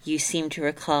 you seem to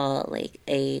recall like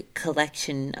a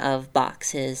collection of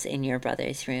boxes in your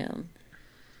brother's room.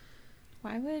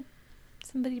 Why would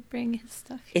somebody bring his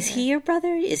stuff here? Is he your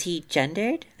brother? Is he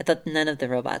gendered? I thought none of the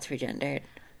robots were gendered.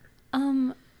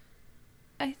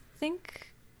 I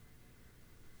think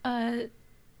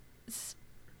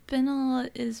Spinel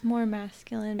is more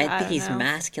masculine. But I think don't he's know.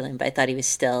 masculine, but I thought he was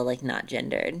still like not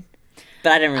gendered.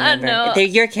 But I don't remember. know. They're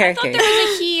your I thought characters. there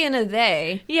was a he and a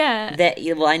they. Yeah.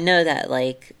 Well, I know that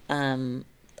like oh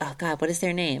god, what is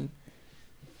their name?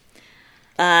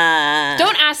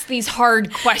 Don't ask these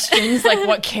hard questions like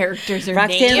what characters are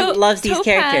Roxanne named. loves these Topaz.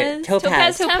 characters.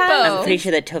 Topaz Tempo. I'm pretty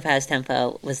sure that Topaz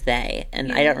Tempo was they,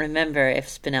 and I don't remember if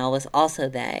Spinel was also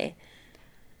they.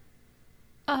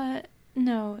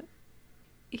 No.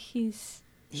 He's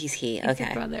He's he. your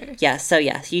Okay. brother. Yeah. So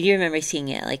yes, you do remember seeing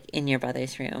it like in your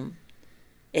brother's room.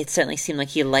 It certainly seemed like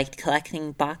he liked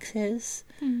collecting boxes.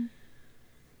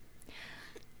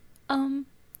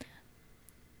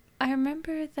 I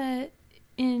remember that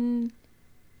in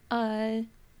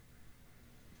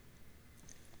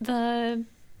the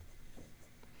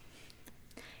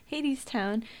Hades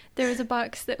town, there was a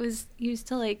box that was used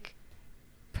to like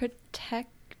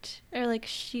protect or like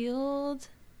shield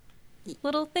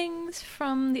little things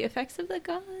from the effects of the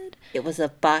god. It was a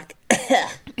box.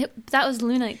 That was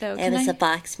Lunite though. It was a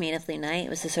box made of lunite. It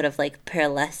was a sort of like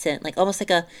pearlescent, like almost like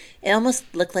a. It almost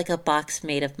looked like a box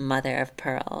made of mother of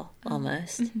pearl,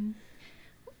 almost.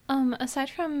 aside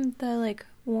from the like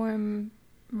warm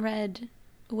red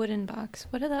wooden box,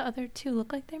 what do the other two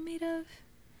look like they're made of?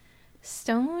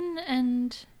 Stone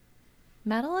and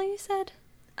metal, you said?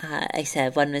 I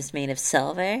said one was made of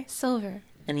silver, Silver.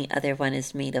 and the other one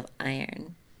is made of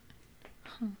iron.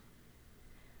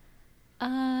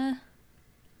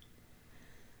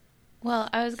 Well,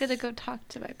 I was gonna go talk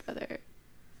to my brother,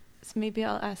 so maybe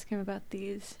I'll ask him about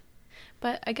these.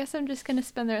 But I guess I'm just gonna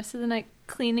spend the rest of the night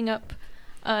cleaning up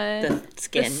The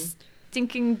skin.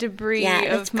 stinking debris Yeah,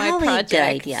 that's of my probably project. a good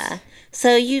idea.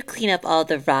 So you clean up all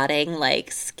the rotting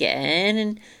like skin,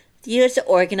 and you just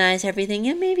organize everything,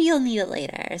 and maybe you'll need it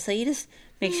later. So you just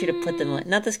make sure to put them.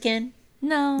 Not the skin.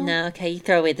 No. No, okay, you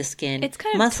throw away the skin. It's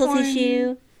kind of muscle torn.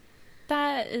 tissue.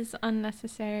 That is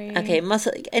unnecessary. Okay,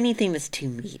 muscle, anything that's too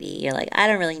meaty. You're like, I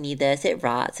don't really need this. It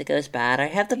rots. It goes bad. I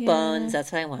have the Yeah. bones.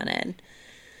 That's what I wanted.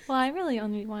 Well, I really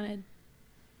only wanted.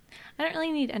 I don't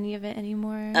really need any of it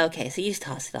anymore. Okay, so you just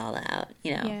toss it all out.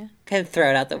 Yeah. Kind of throw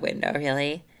it out the window,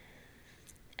 really.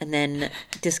 And then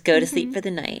just go to sleep for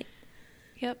the night.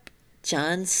 Yep.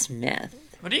 John Smith.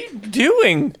 What are you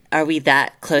doing? Are we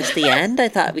that close to the end? I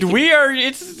thought we could...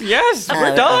 Yes, Oh,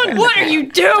 we're done. okay. What are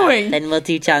you doing? Then we'll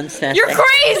do John Smith. You're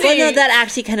crazy! Well, no, that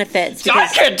actually kind of fits. I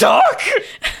can't talk.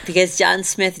 Because John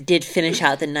Smith did finish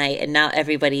out the night, and now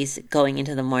everybody's going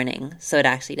into the morning, so it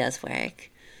actually does work.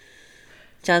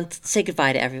 John, say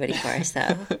goodbye to everybody for us,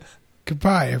 though.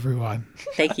 Goodbye, everyone.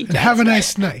 Thank you, And John have a Smith.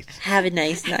 nice night. Have a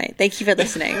nice night. Thank you for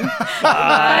listening.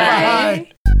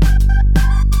 Bye.